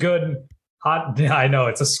 He's good. Hot. I know,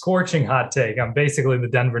 it's a scorching hot take. I'm basically the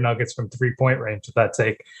Denver Nuggets from 3-point range with that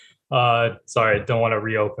take. Sorry, don't want to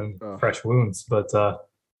reopen fresh wounds, but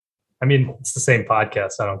I mean, it's the same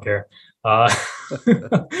podcast. I don't care. But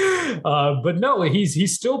no,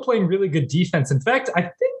 he's still playing really good defense. In fact, I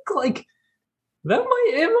think like that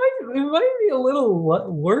might be a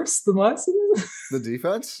little worse than last season. The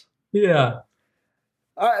defense? Yeah.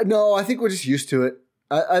 No, I think we're just used to it.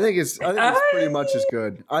 I think it's pretty much as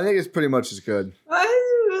good. I think it's pretty much as good.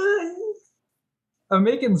 I'm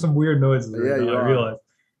making some weird noises right now, I realize.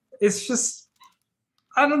 It's just,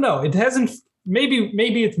 I don't know. It hasn't, maybe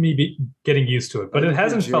it's me getting used to it, but it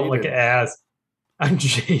hasn't felt like as I'm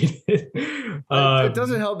jaded. It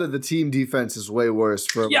doesn't help that the team defense is way worse.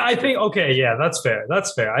 I think, okay, yeah, that's fair.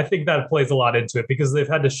 That's fair. I think that plays a lot into it because they've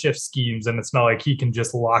had to shift schemes, and it's not like he can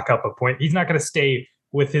just lock up a point. He's not going to stay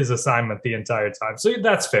with his assignment the entire time. So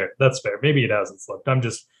that's fair. That's fair. Maybe it hasn't slipped. I'm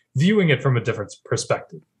just viewing it from a different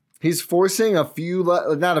perspective. He's forcing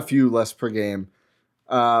not a few less per game.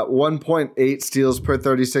 1.8 steals per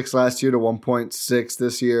 36 last year to 1.6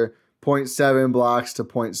 this year. 0.7 blocks to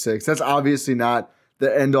 0.6. That's obviously not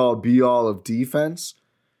the end-all, be-all of defense,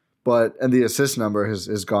 and the assist number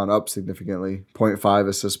has gone up significantly. 0.5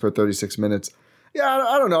 assists per 36 minutes. Yeah,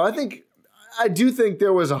 I don't know. I do think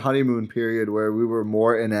there was a honeymoon period where we were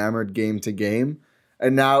more enamored game to game,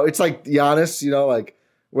 and now it's like Giannis,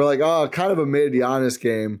 we're like, oh, kind of a mid-Giannis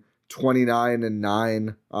game,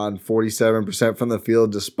 29-9 on 47% from the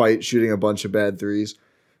field despite shooting a bunch of bad threes.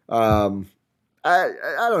 I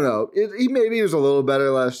don't know. Maybe he was a little better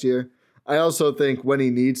last year. I also think when he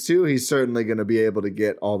needs to, he's certainly going to be able to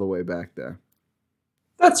get all the way back there.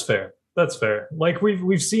 That's fair. Like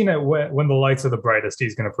we've seen it when the lights are the brightest,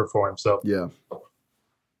 he's going to perform. So yeah,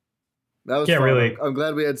 that was fun. Really. I'm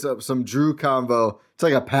glad we had some Drew convo. It's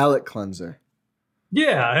like a palate cleanser.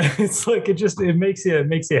 Yeah, it's like it makes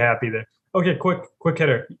you happy there. Okay, quick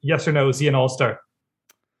hitter. Yes or no? Is he an all-star?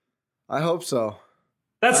 I hope so.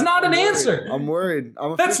 That's not an answer. I'm worried.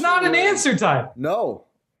 That's not an answer, Ty. No.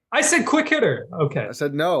 I said quick hitter. Okay. I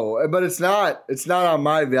said no, but it's not on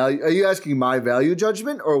my value. Are you asking my value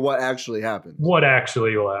judgment or what actually happened? What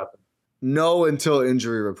actually will happen? No until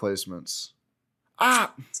injury replacements. I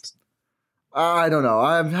don't know.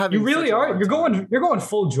 I'm having. You really are. You're going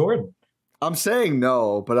full Jordan. I'm saying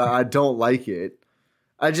no, but I don't like it.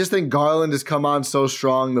 I just think Garland has come on so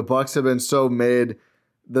strong. The Bucks have been so mid.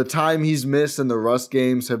 The time he's missed in the rust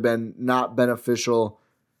games have been not beneficial.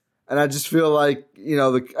 And I just feel like,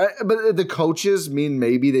 but the coaches mean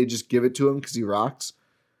maybe they just give it to him because he rocks.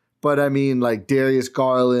 But I mean, like Darius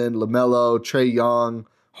Garland, LaMelo, Trae Young,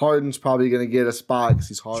 Harden's probably going to get a spot because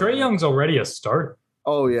he's Harden. Trae Young's already a starter.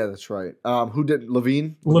 Oh, yeah, that's right. Who did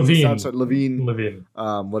Levine? Levine.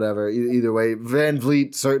 Whatever. Either way, Van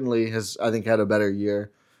Vliet certainly has, I think, had a better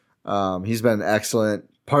year. He's been excellent.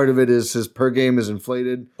 Part of it is his per game is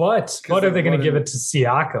inflated. But are they going to give it to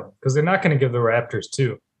Siakam? Because they're not going to give the Raptors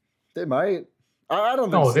two. They might. I don't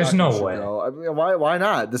think. No, there's no way. I mean, why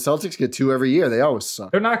not? The Celtics get two every year. They always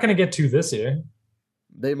suck. They're not going to get two this year.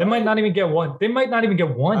 They might not even get one. They might not even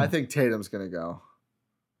get one. I think Tatum's going to go.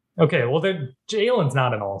 Okay, well, Jalen's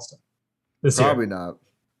not an all-star this year. Probably not.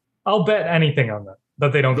 I'll bet anything on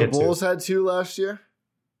that they don't get two. The Bulls had two last year?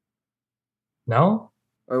 No?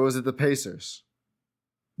 Or was it the Pacers?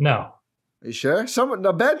 No. Are you sure?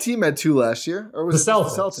 A bad team had two last year, or was the it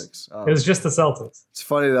Celtics? The Celtics? Oh. It was just the Celtics. It's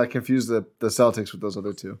funny that I confused the Celtics with those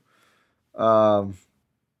other two. Yeah,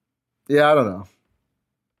 I don't know.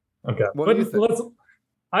 Okay, what do you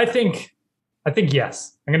think? I think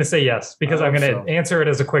yes. I'm going to say yes because I'm going to answer it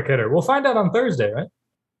as a quick hitter. We'll find out on Thursday, right?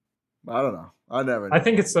 I don't know. I never know. I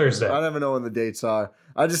think it's Thursday. I never know when the dates are.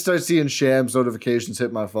 I just start seeing Shams notifications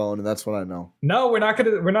hit my phone, and that's when I know. No, we're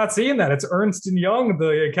not seeing that. It's Ernst & Young,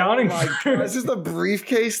 the accounting firm. Is this the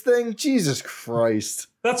briefcase thing? Jesus Christ.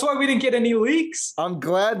 That's why we didn't get any leaks. I'm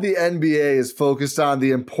glad the NBA is focused on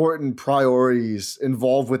the important priorities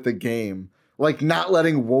involved with the game, like not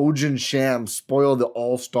letting Woj and Shams spoil the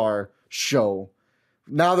All-Star show.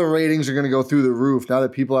 Now the ratings are going to go through the roof now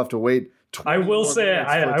that people have to wait. I will say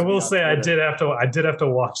I did have to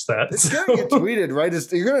watch that. It's gonna get tweeted, right?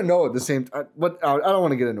 You're gonna know at the same time. But I don't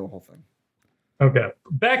want to get into a whole thing. Okay,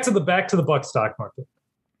 back to the Buck stock market.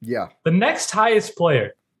 Yeah, the next highest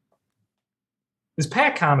player is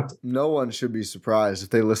Pat Connaughton. No one should be surprised if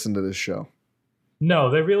they listen to this show. No,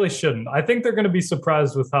 they really shouldn't. I think they're going to be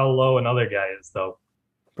surprised with how low another guy is, though.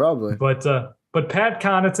 Probably. But Pat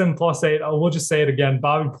Connaughton +8. We'll just say it again.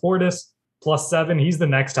 Bobby Portis +7. He's the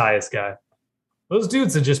next highest guy. Those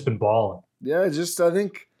dudes have just been balling. Yeah, I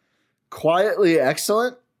think quietly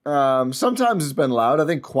excellent. Sometimes it's been loud. I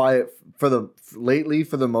think quiet lately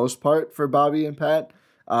for the most part for Bobby and Pat.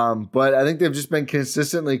 But I think they've just been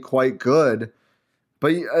consistently quite good.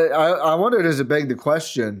 But I wonder, does it beg the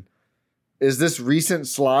question, is this recent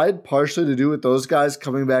slide partially to do with those guys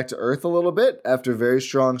coming back to earth a little bit after very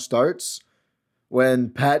strong starts when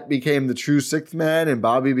Pat became the true sixth man and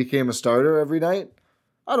Bobby became a starter every night?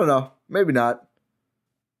 I don't know. Maybe not.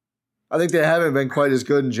 I think they haven't been quite as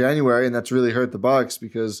good in January, and that's really hurt the Bucks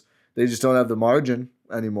because they just don't have the margin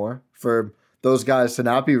anymore for those guys to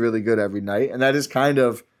not be really good every night. And that is kind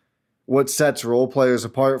of what sets role players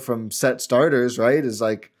apart from set starters, right? Is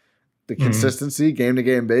like the consistency,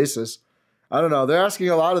 game-to-game basis. I don't know. They're asking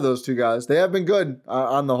a lot of those two guys. They have been good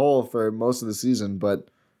on the whole for most of the season, but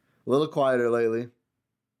a little quieter lately.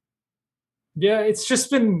 Yeah, it's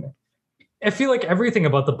just been. I feel like everything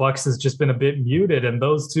about the Bucks has just been a bit muted, and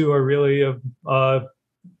those two are really the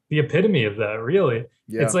epitome of that. Really,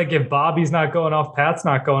 It's like if Bobby's not going off, Pat's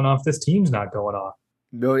not going off, this team's not going off.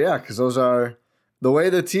 No, yeah, because those are the way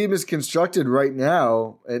the team is constructed right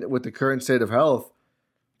now, and with the current state of health.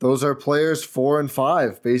 Those are players 4 and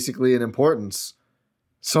 5, basically in importance.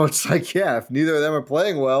 So it's like, yeah, if neither of them are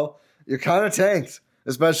playing well, you're kind of tanked.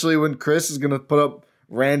 Especially when Chris is going to put up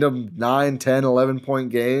random 9, 10, 11-point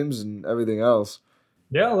games and everything else.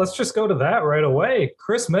 Yeah, let's just go to that right away.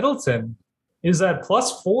 Chris Middleton is at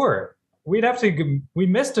 +4. We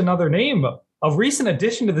missed another name. A recent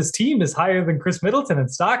addition to this team is higher than Chris Middleton in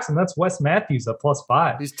stocks, and that's Wes Matthews at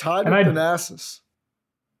 +5. He's tied with Thanasis.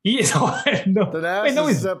 He is. Thanasis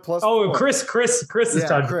is at +4. Oh, Chris is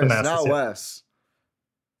tied with Thanasis. Not Wes.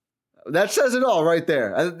 That says it all right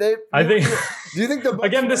there. I think. Do you think the Bucks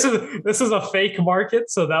again? This is a fake market,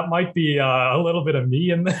 so that might be a little bit of me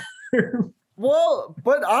in there. Well,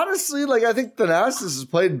 but honestly, like I think Thanasis has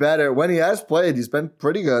played better. When he has played, he's been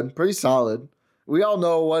pretty good, pretty solid. We all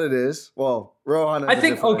know what it is. Well, Rohan has a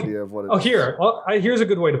different idea of what it is. Here's a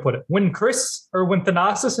good way to put it. When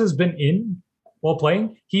Thanasis has been in while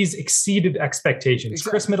playing, he's exceeded expectations. Exactly.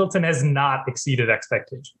 Chris Middleton has not exceeded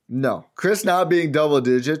expectations. No. Chris not being double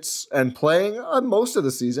digits and playing most of the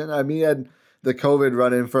season. I mean, he had the COVID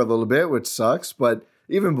run in for a little bit, which sucks. But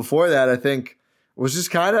even before that, I think was just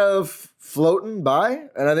kind of floating by.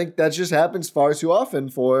 And I think that just happens far too often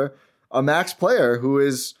for a max player who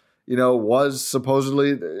is, was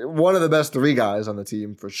supposedly one of the best 3 guys on the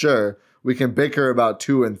team for sure. We can bicker about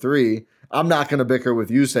 2 and 3. I'm not going to bicker with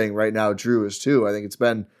you saying right now Drew is 2. I think it's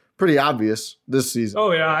been pretty obvious this season.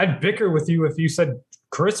 Oh, yeah. I'd bicker with you if you said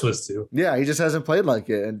Chris was 2. Yeah, he just hasn't played like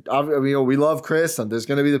it. And we love Chris, and there's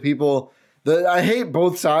going to be the people that I hate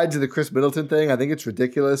both sides of the Chris Middleton thing. I think it's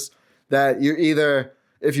ridiculous that you're either,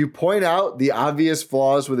 if you point out the obvious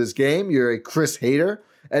flaws with his game, you're a Chris hater.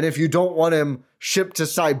 And if you don't want him shipped to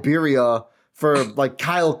Siberia for like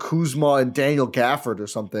Kyle Kuzma and Daniel Gafford or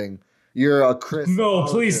something, you're a Chris. No,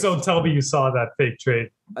 please don't tell me you saw that fake trade.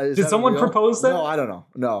 Did someone propose that? No, I don't know.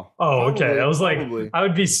 No. Oh, probably, okay. I was probably. I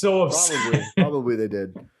would be so upset. Probably they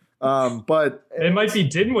did. But it might be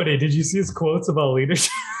Dinwiddie. Did you see his quotes about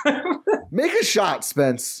leadership? Make a shot,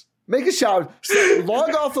 Spence. Make a shot.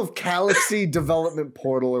 Log off of Galaxy Development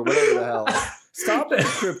Portal or whatever the hell. Stop the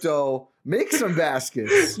crypto. Make some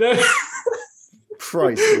baskets.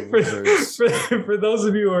 Christ, for those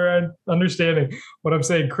of you who are understanding what I'm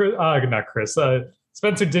saying,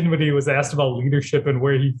 Spencer Dinwiddie was asked about leadership and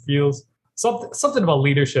where he feels something about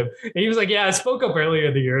leadership. And he was like, "Yeah, I spoke up earlier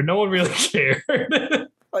in the year. No one really cared."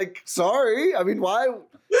 Like, sorry. I mean, why?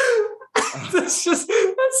 That's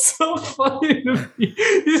so funny to me.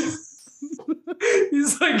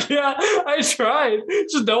 He's like, "Yeah, I tried.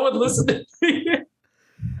 Just no one listened to me."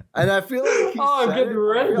 And I feel like I'm getting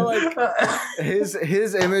ready. Like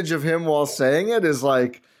his image of him while saying it is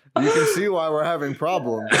like, you can see why we're having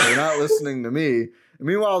problems. They're not listening to me. And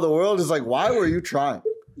meanwhile, the world is like, why were you trying?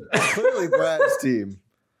 It's clearly Brad's team.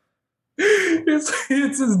 It's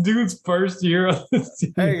this dude's first year on this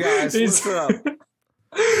team. Hey guys, listen up.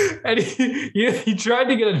 And he tried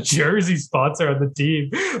to get a jersey sponsor on the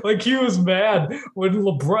team. Like, he was mad when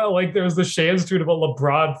LeBron, like, there was the Shams tweet about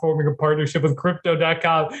LeBron forming a partnership with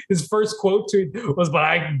Crypto.com. His first quote tweet was,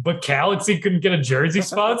 but Galaxy couldn't get a jersey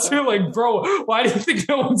sponsor? Like, bro, why do you think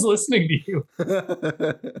no one's listening to you?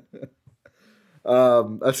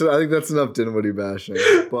 I think that's enough Dinwiddie bashing.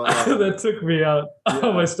 But that took me out. Yeah,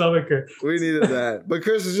 oh, my stomach hurt. We needed that. But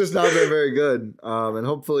Chris has just not been very good. And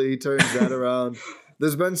hopefully he turns that around.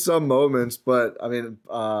 There's been some moments, but I mean,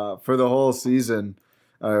 for the whole season,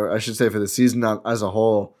 or I should say for the season as a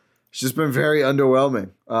whole, it's just been very underwhelming.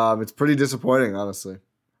 It's pretty disappointing, honestly.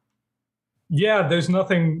 Yeah, there's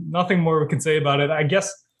nothing more we can say about it. I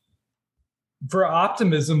guess for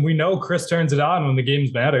optimism, we know Chris turns it on when the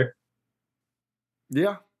games matter.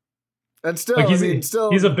 Yeah. And still, like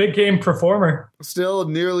he's a big game performer. Still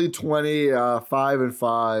nearly 20, 5 and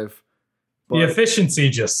 5. The efficiency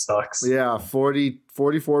just sucks. Yeah,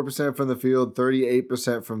 44% from the field,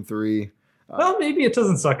 38% from 3. Well, maybe it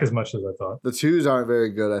doesn't suck as much as I thought. The 2s aren't very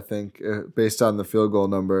good, I think, based on the field goal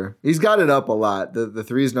number. He's got it up a lot. The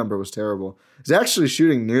 3s number was terrible. He's actually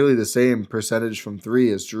shooting nearly the same percentage from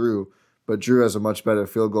 3 as Drew, but Drew has a much better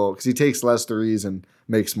field goal because he takes less 3s and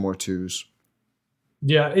makes more 2s.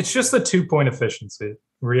 Yeah, it's just the 2-point efficiency,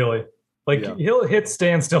 really. Like, He'll hit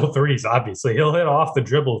standstill 3s, obviously. He'll hit off the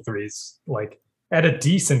dribble 3s. Like, at a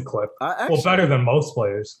decent clip. Actually, better than most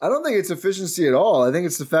players. I don't think it's efficiency at all. I think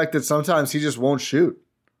it's the fact that sometimes he just won't shoot.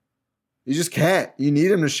 You just can't. You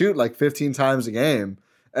need him to shoot like 15 times a game.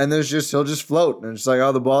 And he'll just float. And it's like,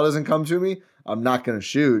 oh, the ball doesn't come to me. I'm not going to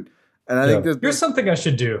shoot. And I think here's something I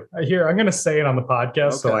should do. Here, I'm going to say it on the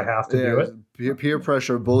podcast, so I have to do it. Peer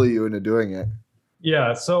pressure bully you into doing it.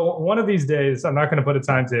 Yeah, so one of these days, I'm not going to put a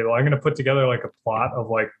timetable. I'm going to put together like a plot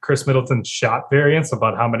of like Chris Middleton's shot variance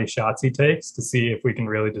about how many shots he takes to see if we can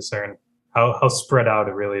really discern how spread out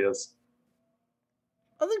it really is.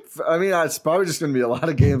 I mean, it's probably just going to be a lot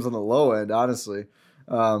of games on the low end, honestly.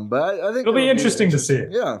 But I think it'll be interesting to see.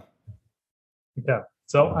 Yeah. Yeah.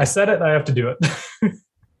 So I said it. I have to do it.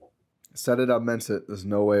 Said it. I meant it. There's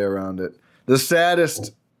no way around it. The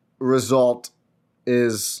saddest result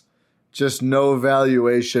is just no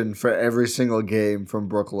valuation for every single game from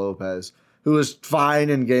Brook Lopez, who was fine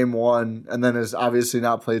in game one and then has obviously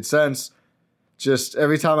not played since. Just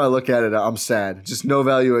every time I look at it, I'm sad. Just no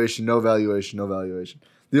valuation, no valuation, no valuation.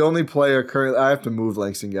 The only player currently, I have to move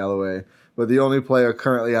Langston Galloway, but the only player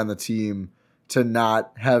currently on the team to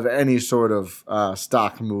not have any sort of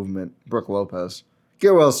stock movement, Brook Lopez.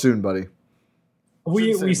 Get well soon, buddy.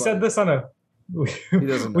 We said this on a. He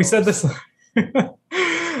doesn't know we said us. this.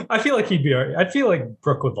 I feel like he'd be all right. I feel like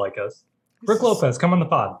Brook would like us. Brook Lopez, come on the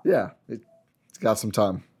pod. Yeah, it's got some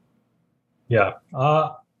time. Yeah.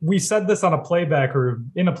 We said this on a playback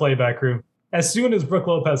room, As soon as Brook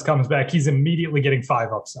Lopez comes back, he's immediately getting 5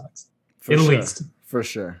 upstocks. At least. For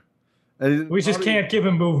sure. And we just can't give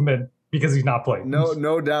him movement because he's not playing.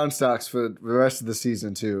 No down stocks for the rest of the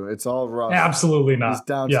season, too. It's all rough. Absolutely not. He's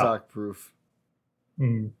down stock proof.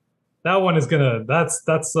 That one is gonna.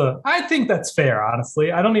 I think that's fair.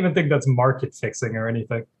 Honestly, I don't even think that's market fixing or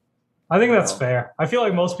anything. I think that's fair. I feel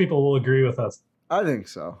like most people will agree with us. I think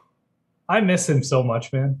so. I miss him so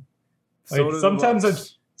much, man. Like sometimes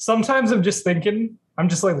I'm just thinking. I'm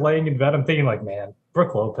just like laying in bed. I'm thinking like, man,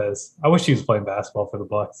 Brook Lopez. I wish he was playing basketball for the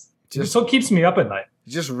Bucks. Just so keeps me up at night.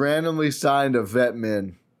 Just randomly signed a vet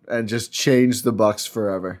min and just changed the Bucks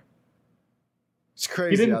forever. It's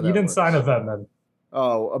crazy. He didn't sign a vet min.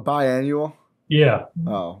 Oh, a biannual? Yeah.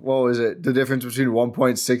 Oh, what was it? The difference between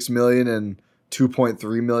 1.6 million and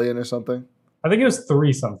 2.3 million or something? I think it was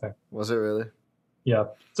 3 something. Was it really? Yeah.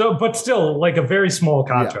 So, but still, like a very small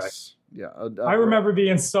contract. Yes. Yeah. I remember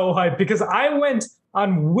being so hyped because I went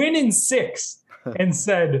on Win in 6 and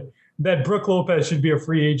said that Brook Lopez should be a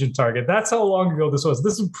free agent target. That's how long ago this was.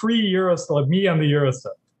 This is pre-Eurostep, like me on the Eurostep.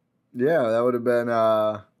 Yeah, that would have been...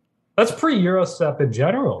 That's pre-Eurostep in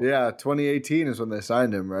general. Yeah, 2018 is when they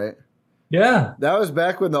signed him, right? Yeah. That was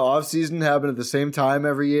back when the offseason happened at the same time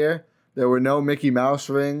every year. There were no Mickey Mouse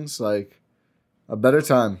rings. Like, a better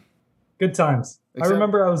time. Good times. I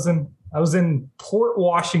remember I was in Port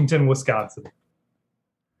Washington, Wisconsin.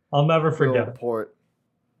 I'll never forget it. Port.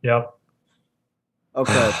 Yep.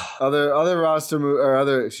 Okay. Other roster moves,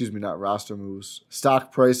 or not roster moves.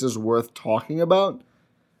 Stock prices worth talking about.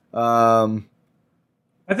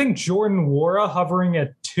 I think Jordan Nwora hovering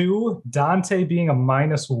at 2, Dante being a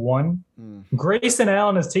 -1. Grayson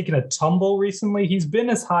Allen has taken a tumble recently. He's been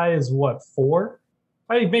as high as 4?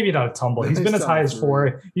 Maybe not a tumble. He's been as high as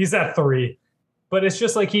 4. He's at 3. But it's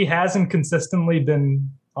just like he hasn't consistently been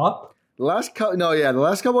up. The last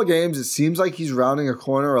couple of games, it seems like he's rounding a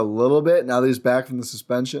corner a little bit now that he's back from the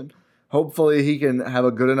suspension. Hopefully he can have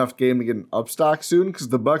a good enough game to get an upstock soon, because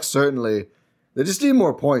the Bucks certainly, they just need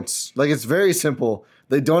more points. Like, it's very simple.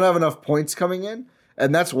 They don't have enough points coming in,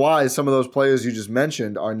 and that's why some of those players you just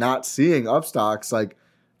mentioned are not seeing upstocks. Like,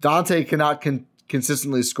 Dante cannot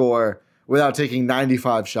consistently score without taking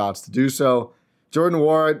 95 shots to do so. Jordan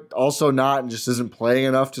Nwora also not, and just isn't playing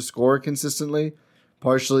enough to score consistently,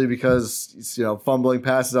 partially because he's, fumbling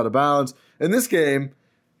passes out of bounds. In this game,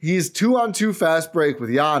 he's 2-on-2 fast break with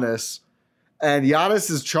Giannis, and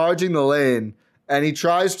Giannis is charging the lane, and he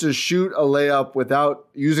tries to shoot a layup without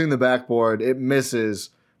using the backboard. It misses.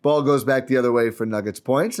 Ball goes back the other way for Nuggets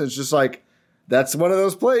points. And it's just like, that's one of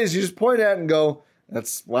those plays you just point at and go,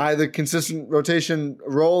 that's why the consistent rotation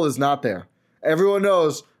role is not there. Everyone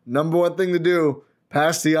knows, number one thing to do,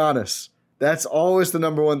 pass to Giannis. That's always the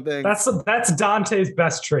number one thing. That's Dante's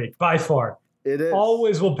best trait, by far. It is.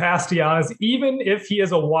 Always will pass to Giannis. Even if he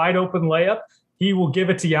has a wide open layup, he will give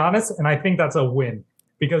it to Giannis, and I think that's a win.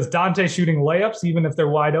 Because Dante shooting layups, even if they're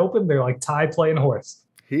wide open, they're like Ty playing horse.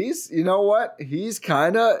 You know what? He's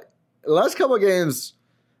kind of, the last couple of games,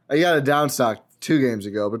 I got a down stock 2 games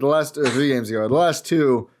ago, but 3 games ago, the last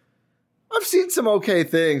 2, I've seen some okay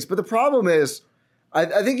things. But the problem is, I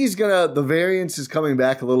think the variance is coming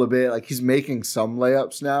back a little bit. Like, he's making some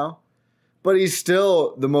layups now. but he's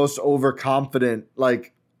still the most overconfident,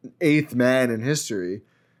 like, eighth man in history,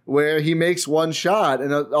 where he makes one shot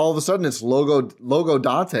and all of a sudden it's logo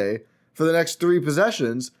Dante for the next 3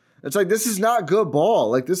 possessions. It's like, this is not good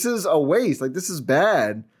ball. Like, this is a waste. Like, this is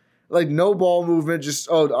bad. Like, no ball movement. Just,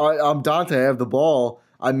 I'm Dante. I have the ball.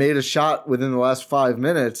 I made a shot within the last 5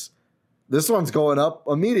 minutes. This one's going up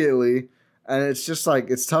immediately. And it's just like,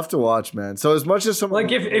 it's tough to watch, man. So as much as someone,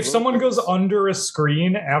 like if someone goes under a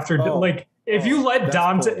screen after, if you let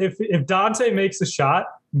Dante, if Dante makes a shot,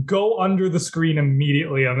 go under the screen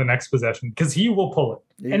immediately on the next possession because he will pull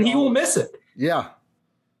it and he will miss it. Yeah.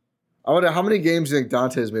 I wonder how many games do you think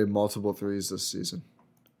Dante has made multiple threes this season?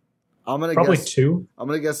 I'm gonna probably guess 2. I'm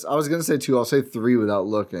gonna guess. I was gonna say 2. I'll say 3 without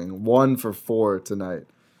looking. 1 for 4 tonight.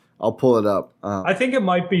 I'll pull it up. I think it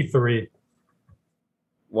might be 3.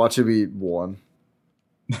 Watch it be 1.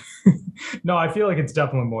 No, I feel like it's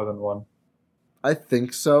definitely more than 1. I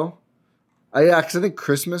think so. Because I think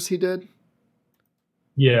Christmas he did.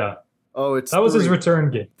 Yeah. Oh, it's that was his return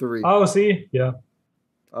game. 3. Oh, see, yeah.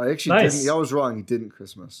 I actually didn't. I was wrong. He didn't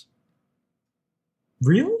Christmas.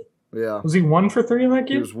 Really? Yeah. Was he 1 for 3 in that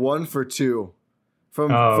game? He was 1 for 2.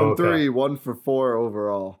 From 3, 1 for 4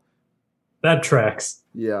 overall. That tracks.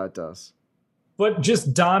 Yeah, it does. But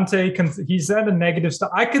just Dante, he's at a negative stock.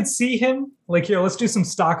 I could see him, like, here, let's do some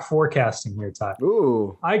stock forecasting here, Ty.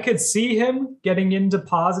 Ooh. I could see him getting into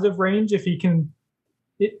positive range if he can.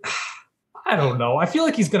 I don't know. I feel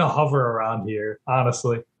like he's going to hover around here,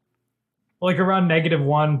 honestly. Like around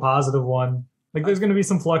 -1, +1. Like there's going to be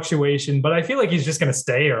some fluctuation, but I feel like he's just going to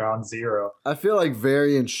stay around 0. I feel like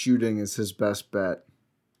variance shooting is his best bet.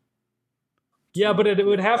 Yeah, but it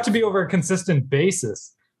would have to be over a consistent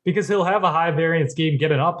basis because he'll have a high variance game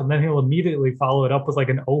getting up, and then he'll immediately follow it up with like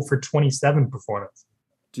an 0 for 27 performance.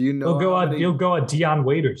 Do you know? He'll go a Dion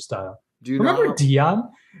Waiters style. Do you remember Dion?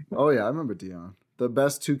 Oh yeah, I remember Dion, the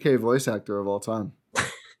best 2K voice actor of all time.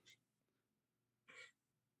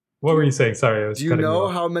 What were you saying? Sorry, do you know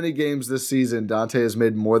how many games this season Dante has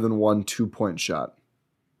made more than 1 2-point shot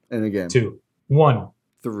in a game? 2, 1,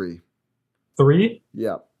 3, 3.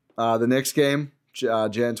 Yeah. The next game,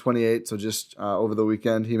 Jan 28, so just over the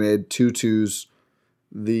weekend, he made 2 2s.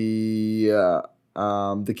 The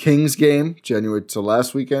Kings game, January to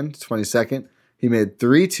last weekend, 22nd, he made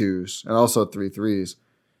 3 2s and also 3 3s.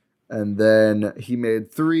 And then he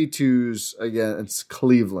made 3 2s against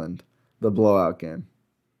Cleveland, the blowout game.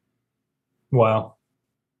 Wow.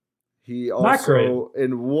 He also,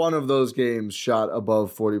 in one of those games, shot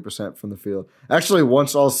above 40% from the field. Actually,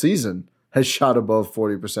 once all season, has shot above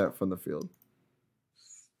 40% from the field.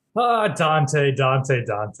 Dante.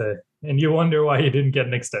 And you wonder why he didn't get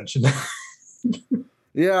an extension.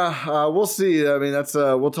 Yeah, we'll see. I mean,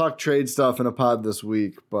 we'll talk trade stuff in a pod this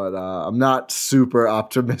week, but I'm not super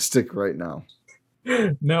optimistic right now.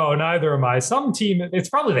 No, neither am I. Some team, it's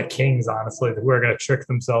probably the Kings, honestly, who are going to trick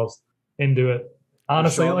themselves into it.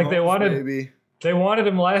 Honestly, like they wanted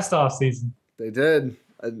him last offseason. They did.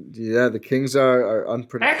 Yeah, the Kings are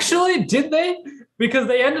unpredictable. Actually, did they? Because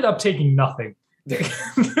they ended up taking nothing for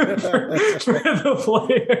the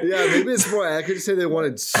player. Yeah, maybe it's more accurate to say they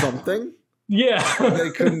wanted something. Yeah.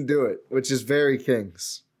 They couldn't do it, which is very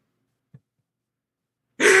Kings.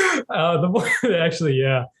 Actually,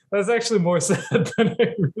 yeah. That's actually more sad than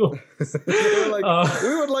I realized.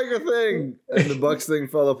 We would like a thing. And the Bucks thing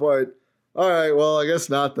fell apart. All right, well, I guess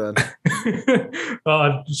not then.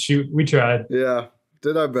 Shoot, we tried. Yeah,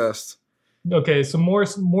 did our best. Okay, so more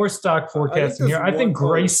stock forecasting here. I think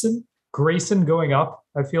Grayson going up,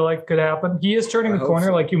 I feel like could happen. He is turning the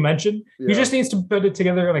corner, like you mentioned. Yeah. He just needs to put it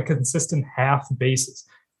together on a consistent half basis.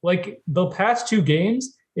 Like the past 2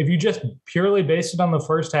 games, if you just purely based it on the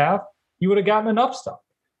first half, he would have gotten an upstock.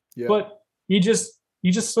 Yeah. But he just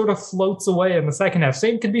sort of floats away in the second half.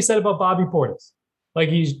 Same could be said about Bobby Portis. Like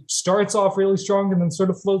he starts off really strong and then sort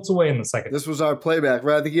of floats away in the second. This was our playback,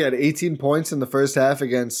 right? I think he had 18 points in the first half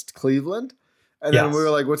against Cleveland. And then we were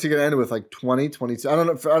like, what's he going to end with? Like 20, 22? I don't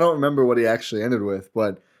know. I don't remember what he actually ended with,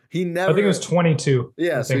 but he never. I think it was 22.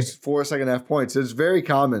 Yeah, so he's 4 second half points. It's very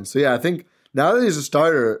common. So yeah, I think now that he's a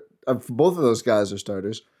starter, both of those guys are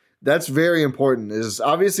starters. That's very important. Is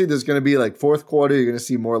obviously there's going to be like fourth quarter, you're going to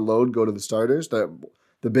see more load go to the starters,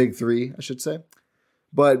 the big 3, I should say.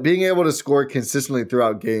 But being able to score consistently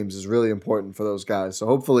throughout games is really important for those guys. So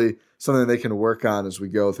hopefully something they can work on as we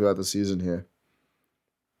go throughout the season here.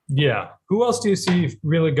 Yeah. Who else do you see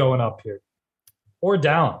really going up here? Or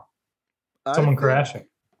down? Someone crashing.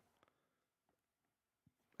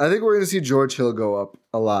 I think we're going to see George Hill go up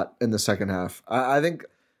a lot in the second half. I think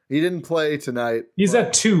he didn't play tonight. He's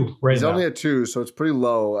at 2 right now. He's only at 2, so it's pretty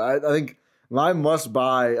low. I think My must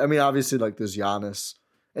buy. I mean, obviously, like there's Giannis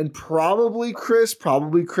and probably Chris.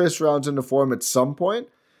 Probably Chris rounds into form at some point.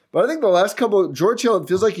 But I think the last couple, George Hill, it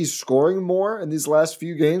feels like he's scoring more in these last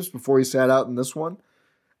few games before he sat out in this one.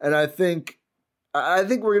 And I think we're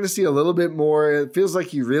going to see a little bit more. It feels like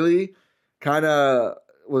he really kind of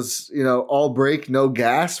was, all break, no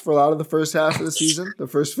gas for a lot of the first half of the season, the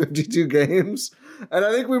first 52 games. And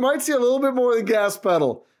I think we might see a little bit more of the gas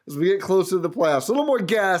pedal as we get closer to the playoffs. A little more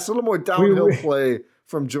gas, a little more downhill play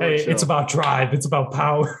from George Hill. It's about drive. It's about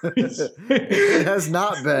power. It has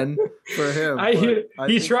not been for him.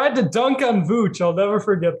 He tried to dunk on Vooch. I'll never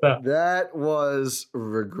forget that. That was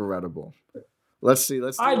regrettable. Let's see.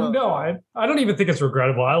 I don't even think it's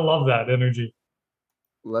regrettable. I love that energy.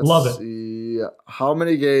 Let's see. How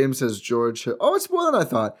many games has George Hill? Oh, it's more than I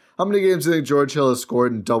thought. How many games do you think George Hill has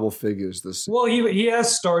scored in double figures this season? Well, he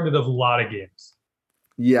has started a lot of games.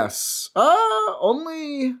 Yes.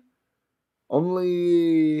 Only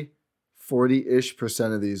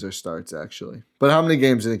 40-ish% of these are starts, actually. But how many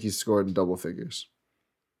games do you think he's scored in double figures?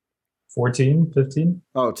 14, 15?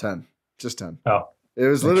 Oh, 10. Just 10. Oh. It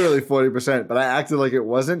was literally 40%, but I acted like it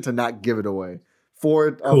wasn't to not give it away.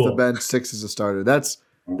 4 off the bench, 6 as a starter. That's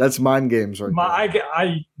mind games right now.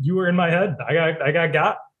 You were in my head. I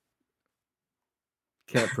got.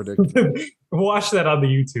 Can't predict. Watch that on the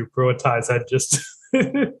YouTube for what Ty said. Just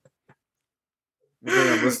I'm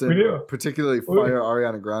listening, particularly fire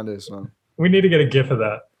Ariana Grande song. We need to get a GIF of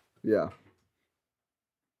that. Yeah.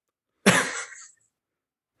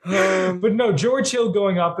 But no, George Hill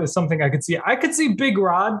going up is something I could see. I could see Big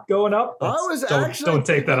Rod going up. Don't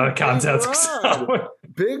take that out of context.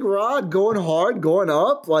 Big Rod going hard, going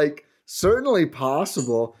up, like certainly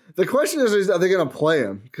possible. The question is are they going to play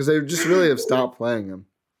him? Because they just really have stopped playing him.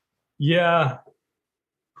 Yeah.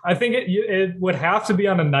 I think it would have to be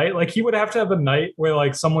on a night. Like he would have to have a night where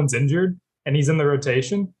like someone's injured and he's in the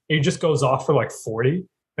rotation. He just goes off for like 40. And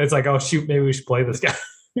it's like, oh shoot, maybe we should play this guy.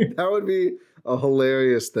 That would be a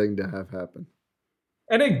hilarious thing to have happen.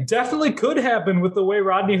 And it definitely could happen with the way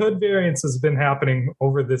Rodney Hood variance has been happening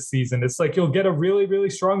over this season. It's like you'll get a really, really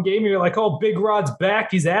strong game. You're like, oh, Big Rod's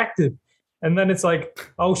back. He's active. And then it's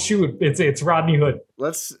like, oh, shoot, it's Rodney Hood.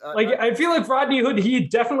 I feel like Rodney Hood, he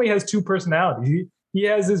definitely has two personalities. He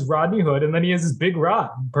has his Rodney Hood, and then he has his Big Rod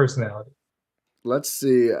personality. Let's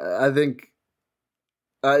see. I think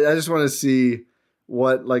I just want to see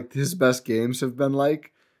what like his best games have been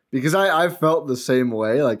like. Because I felt the same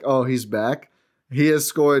way, like, oh, he's back. He has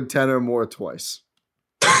scored 10 or more twice.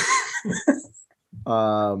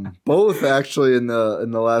 Both actually in the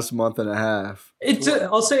last month and a half.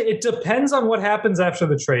 I'll say it depends on what happens after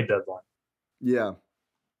the trade deadline. Yeah.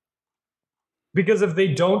 Because if they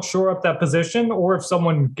don't shore up that position, or if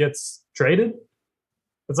someone gets traded,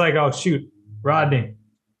 it's like, oh shoot, Rodney,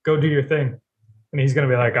 go do your thing, and he's gonna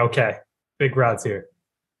be like, okay, Big Rod's here.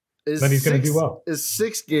 Then he's going to do well. Is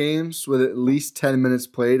 6 games with at least 10 minutes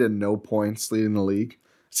played and no points leading the league?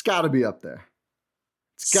 It's got to be up there.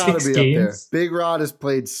 It's got to be up there. Big Rod has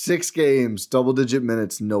played 6 games, double-digit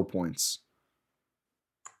minutes, no points.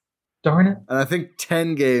 Darn it. And I think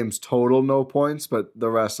 10 games total, no points, but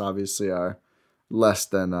the rest obviously are less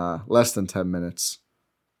than 10 minutes.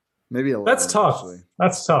 Maybe 11. That's tough. Actually.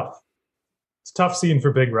 That's tough. It's tough scene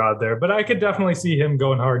for Big Rod there, but I could definitely see him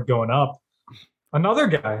going hard, going up. Another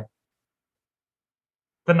guy.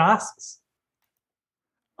 Thanasis.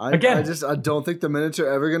 I don't think the minutes are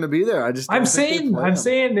ever going to be there. I'm saying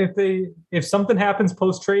if something happens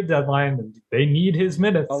post trade deadline, they need his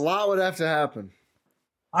minutes. A lot would have to happen.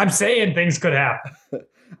 I'm saying things could happen.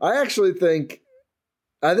 I think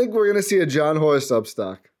we're going to see a John Horst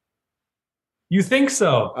Upstock. You think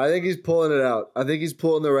so? I think he's pulling it out. I think he's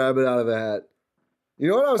pulling the rabbit out of the hat. You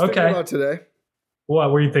know what I was thinking about today?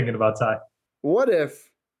 What were you thinking about, Ty? What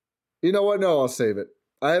if? You know what? No, I'll save it.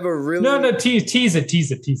 I have a really tease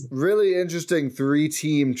it. Really interesting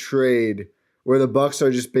 3-team trade where the Bucks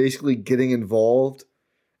are just basically getting involved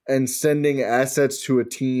and sending assets to a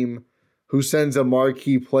team who sends a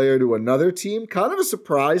marquee player to another team. Kind of a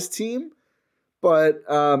surprise team, but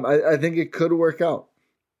I think it could work out.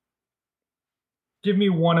 Give me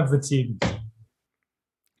one of the teams.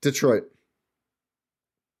 Detroit.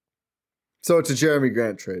 So it's a Jeremy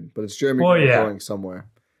Grant trade, but it's Jeremy Grant going somewhere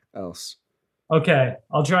else. Okay,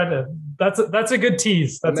 I'll try to. That's a good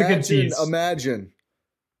tease. A good tease. Imagine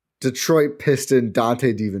Detroit Piston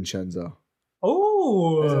Dante DiVincenzo.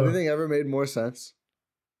 Oh, has anything ever made more sense?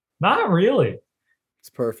 Not really. It's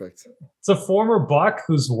perfect. It's a former Buck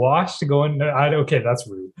who's washed going. Okay, that's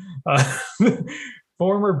rude.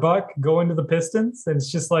 Former Buck going to the Pistons, and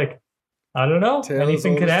it's just like, I don't know.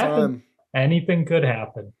 Anything could happen. Anything could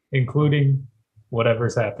happen. including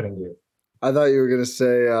whatever's happening here. I thought you were going to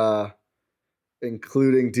say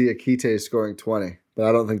including Diakite scoring 20, but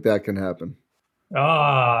I don't think that can happen.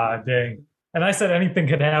 Ah, dang. And I said anything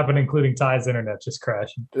could happen, including Ty's internet just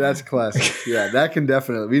crashing. That's classic. Yeah, that can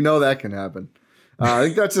definitely. We know that can happen. I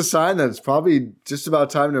think that's a sign that it's probably just about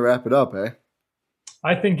time to wrap it up, eh?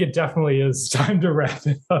 I think it definitely is time to wrap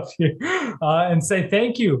it up here and say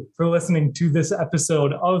thank you for listening to this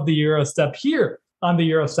episode of the Eurostep here on the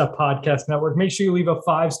Eurostep Podcast Network. Make sure you leave a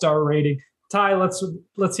 5-star rating. Ty, let's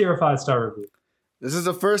hear a 5-star review. This is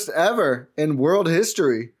the first ever in world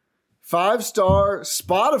history 5-star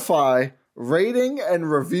Spotify rating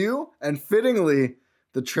and review, and fittingly,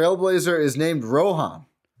 the Trailblazer is named Rohan.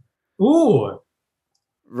 Ooh.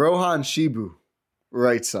 Rohan Shibu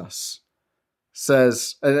writes us.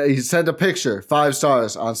 Says, and he sent a picture, 5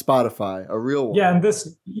 stars on Spotify, a real one. Yeah, and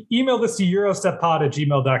email this to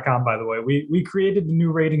eurosteppod@gmail.com, by the way. We created the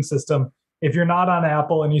new rating system. If you're not on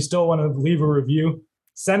Apple and you still want to leave a review,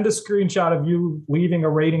 send a screenshot of you leaving a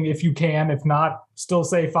rating if you can. If not, still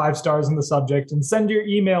say 5 stars in the subject and send your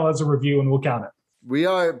email as a review and we'll count it.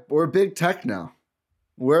 We're big tech now.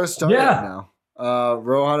 We're a startup now.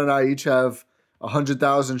 Rohan and I each have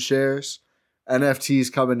 100,000 shares.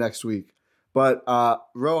 NFTs coming next week. But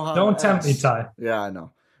Rohan Don't tempt me, Ty. Yeah, I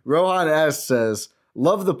know. Rohan S says,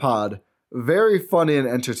 love the pod. Very funny and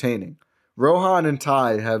entertaining. Rohan and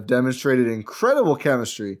Ty have demonstrated incredible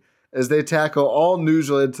chemistry as they tackle all news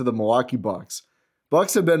related to the Milwaukee Bucks.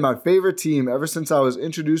 Bucks have been my favorite team ever since I was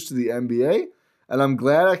introduced to the NBA, and I'm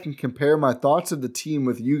glad I can compare my thoughts of the team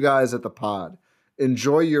with you guys at the pod.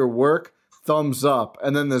 Enjoy your work. Thumbs up.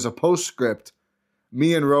 And then there's a postscript.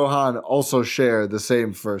 Me and Rohan also share the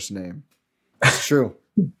same first name. It's true.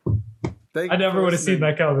 I never would have seen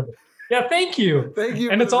that coming. Yeah, thank you. Thank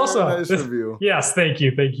you. And it's also nice review. Yes, thank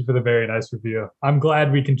you. Thank you for the very nice review. I'm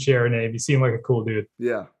glad we can share a name. You seem like a cool dude.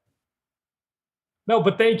 Yeah. No,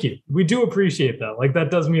 but thank you. We do appreciate that. Like,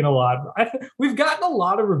 that does mean a lot. We've gotten a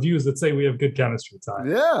lot of reviews that say we have good chemistry, Ty.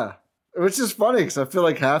 Yeah. Which is funny because I feel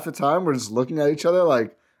like half the time we're just looking at each other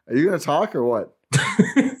like, are you going to talk or what?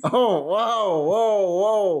 Oh, wow.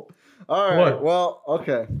 Whoa. All right. What? Well,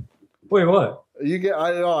 okay. Wait, what? I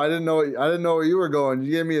didn't know where you were going.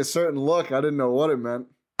 You gave me a certain look. I didn't know what it meant.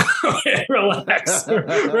 Relax. I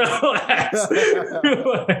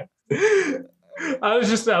was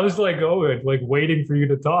waiting for you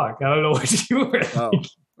to talk. I don't know what you were thinking.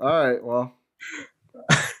 All right. Well.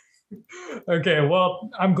 Okay. Well,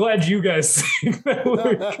 I'm glad you guys think that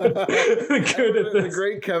we're good at this. The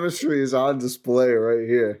great chemistry is on display right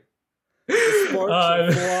here. The sparks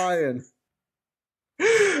are flying.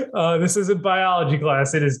 This isn't biology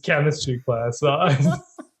class. It is chemistry class. I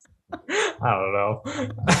don't know.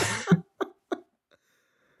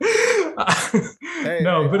 Hey,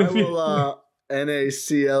 no, but I will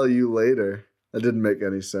NACL you later. That didn't make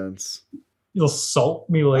any sense. You'll salt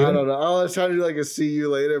me later? I don't know. I was trying to do like a see you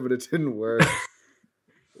later, but it didn't work.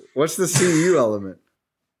 What's the CU element?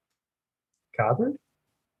 Copper?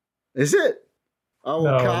 Is it? I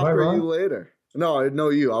will copper you wrong? later. No, I know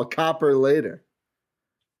you. I'll copper later.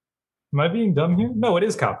 Am I being dumb here? No, it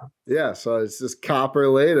is copper. Yeah, so it's just copper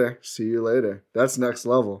later. See you later. That's next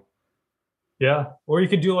level. Yeah. Or you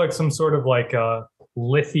could do like some sort of like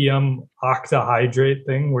lithium octahydrate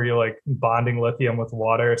thing where you're like bonding lithium with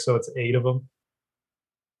water. So it's 8 of them.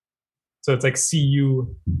 So it's like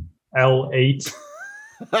CuL8.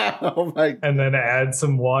 Oh my God. And then add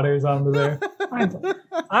some waters onto there. I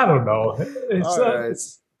don't know.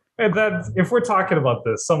 And then if we're talking about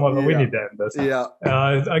this, we need to end this. Yeah.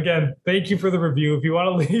 Again, thank you for the review. If you want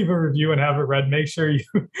to leave a review and have it read, make sure you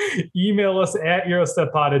email us at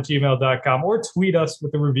eurosteppod@gmail.com or tweet us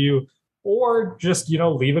with a review, or just,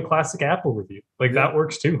 leave a classic Apple review. That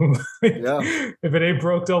works too. Yeah. If it ain't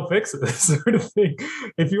broke, don't fix it, sort of thing.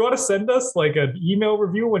 If you want to send us like an email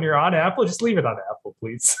review when you're on Apple, just leave it on Apple,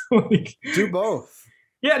 please. Do both.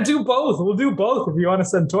 Yeah, do both. We'll do both if you want to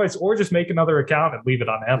send twice, or just make another account and leave it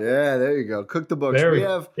on Apple. Yeah, there you go. Cook the books. We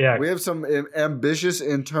have some ambitious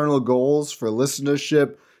internal goals for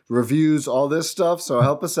listenership, reviews, all this stuff. So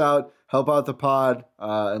help us out, help out the pod,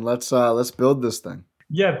 and let's build this thing.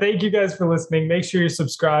 Yeah, thank you guys for listening. Make sure you're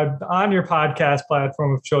subscribed on your podcast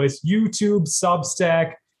platform of choice, YouTube,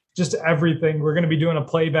 Substack, just everything. We're going to be doing a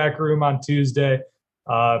playback room on Tuesday.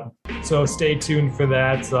 So stay tuned for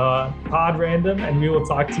that. Pod Random, and we will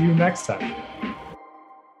talk to you next time.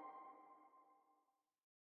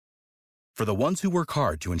 For the ones who work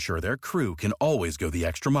hard to ensure their crew can always go the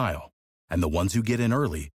extra mile, and the ones who get in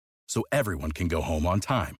early so everyone can go home on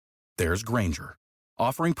time, there's Grainger,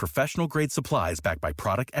 offering professional-grade supplies backed by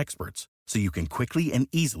product experts so you can quickly and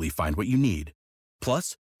easily find what you need.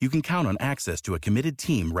 Plus, you can count on access to a committed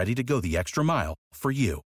team ready to go the extra mile for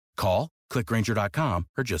you. Call, click Grainger.com,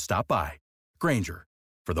 or just stop by. Grainger,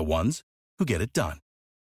 for the ones who get it done.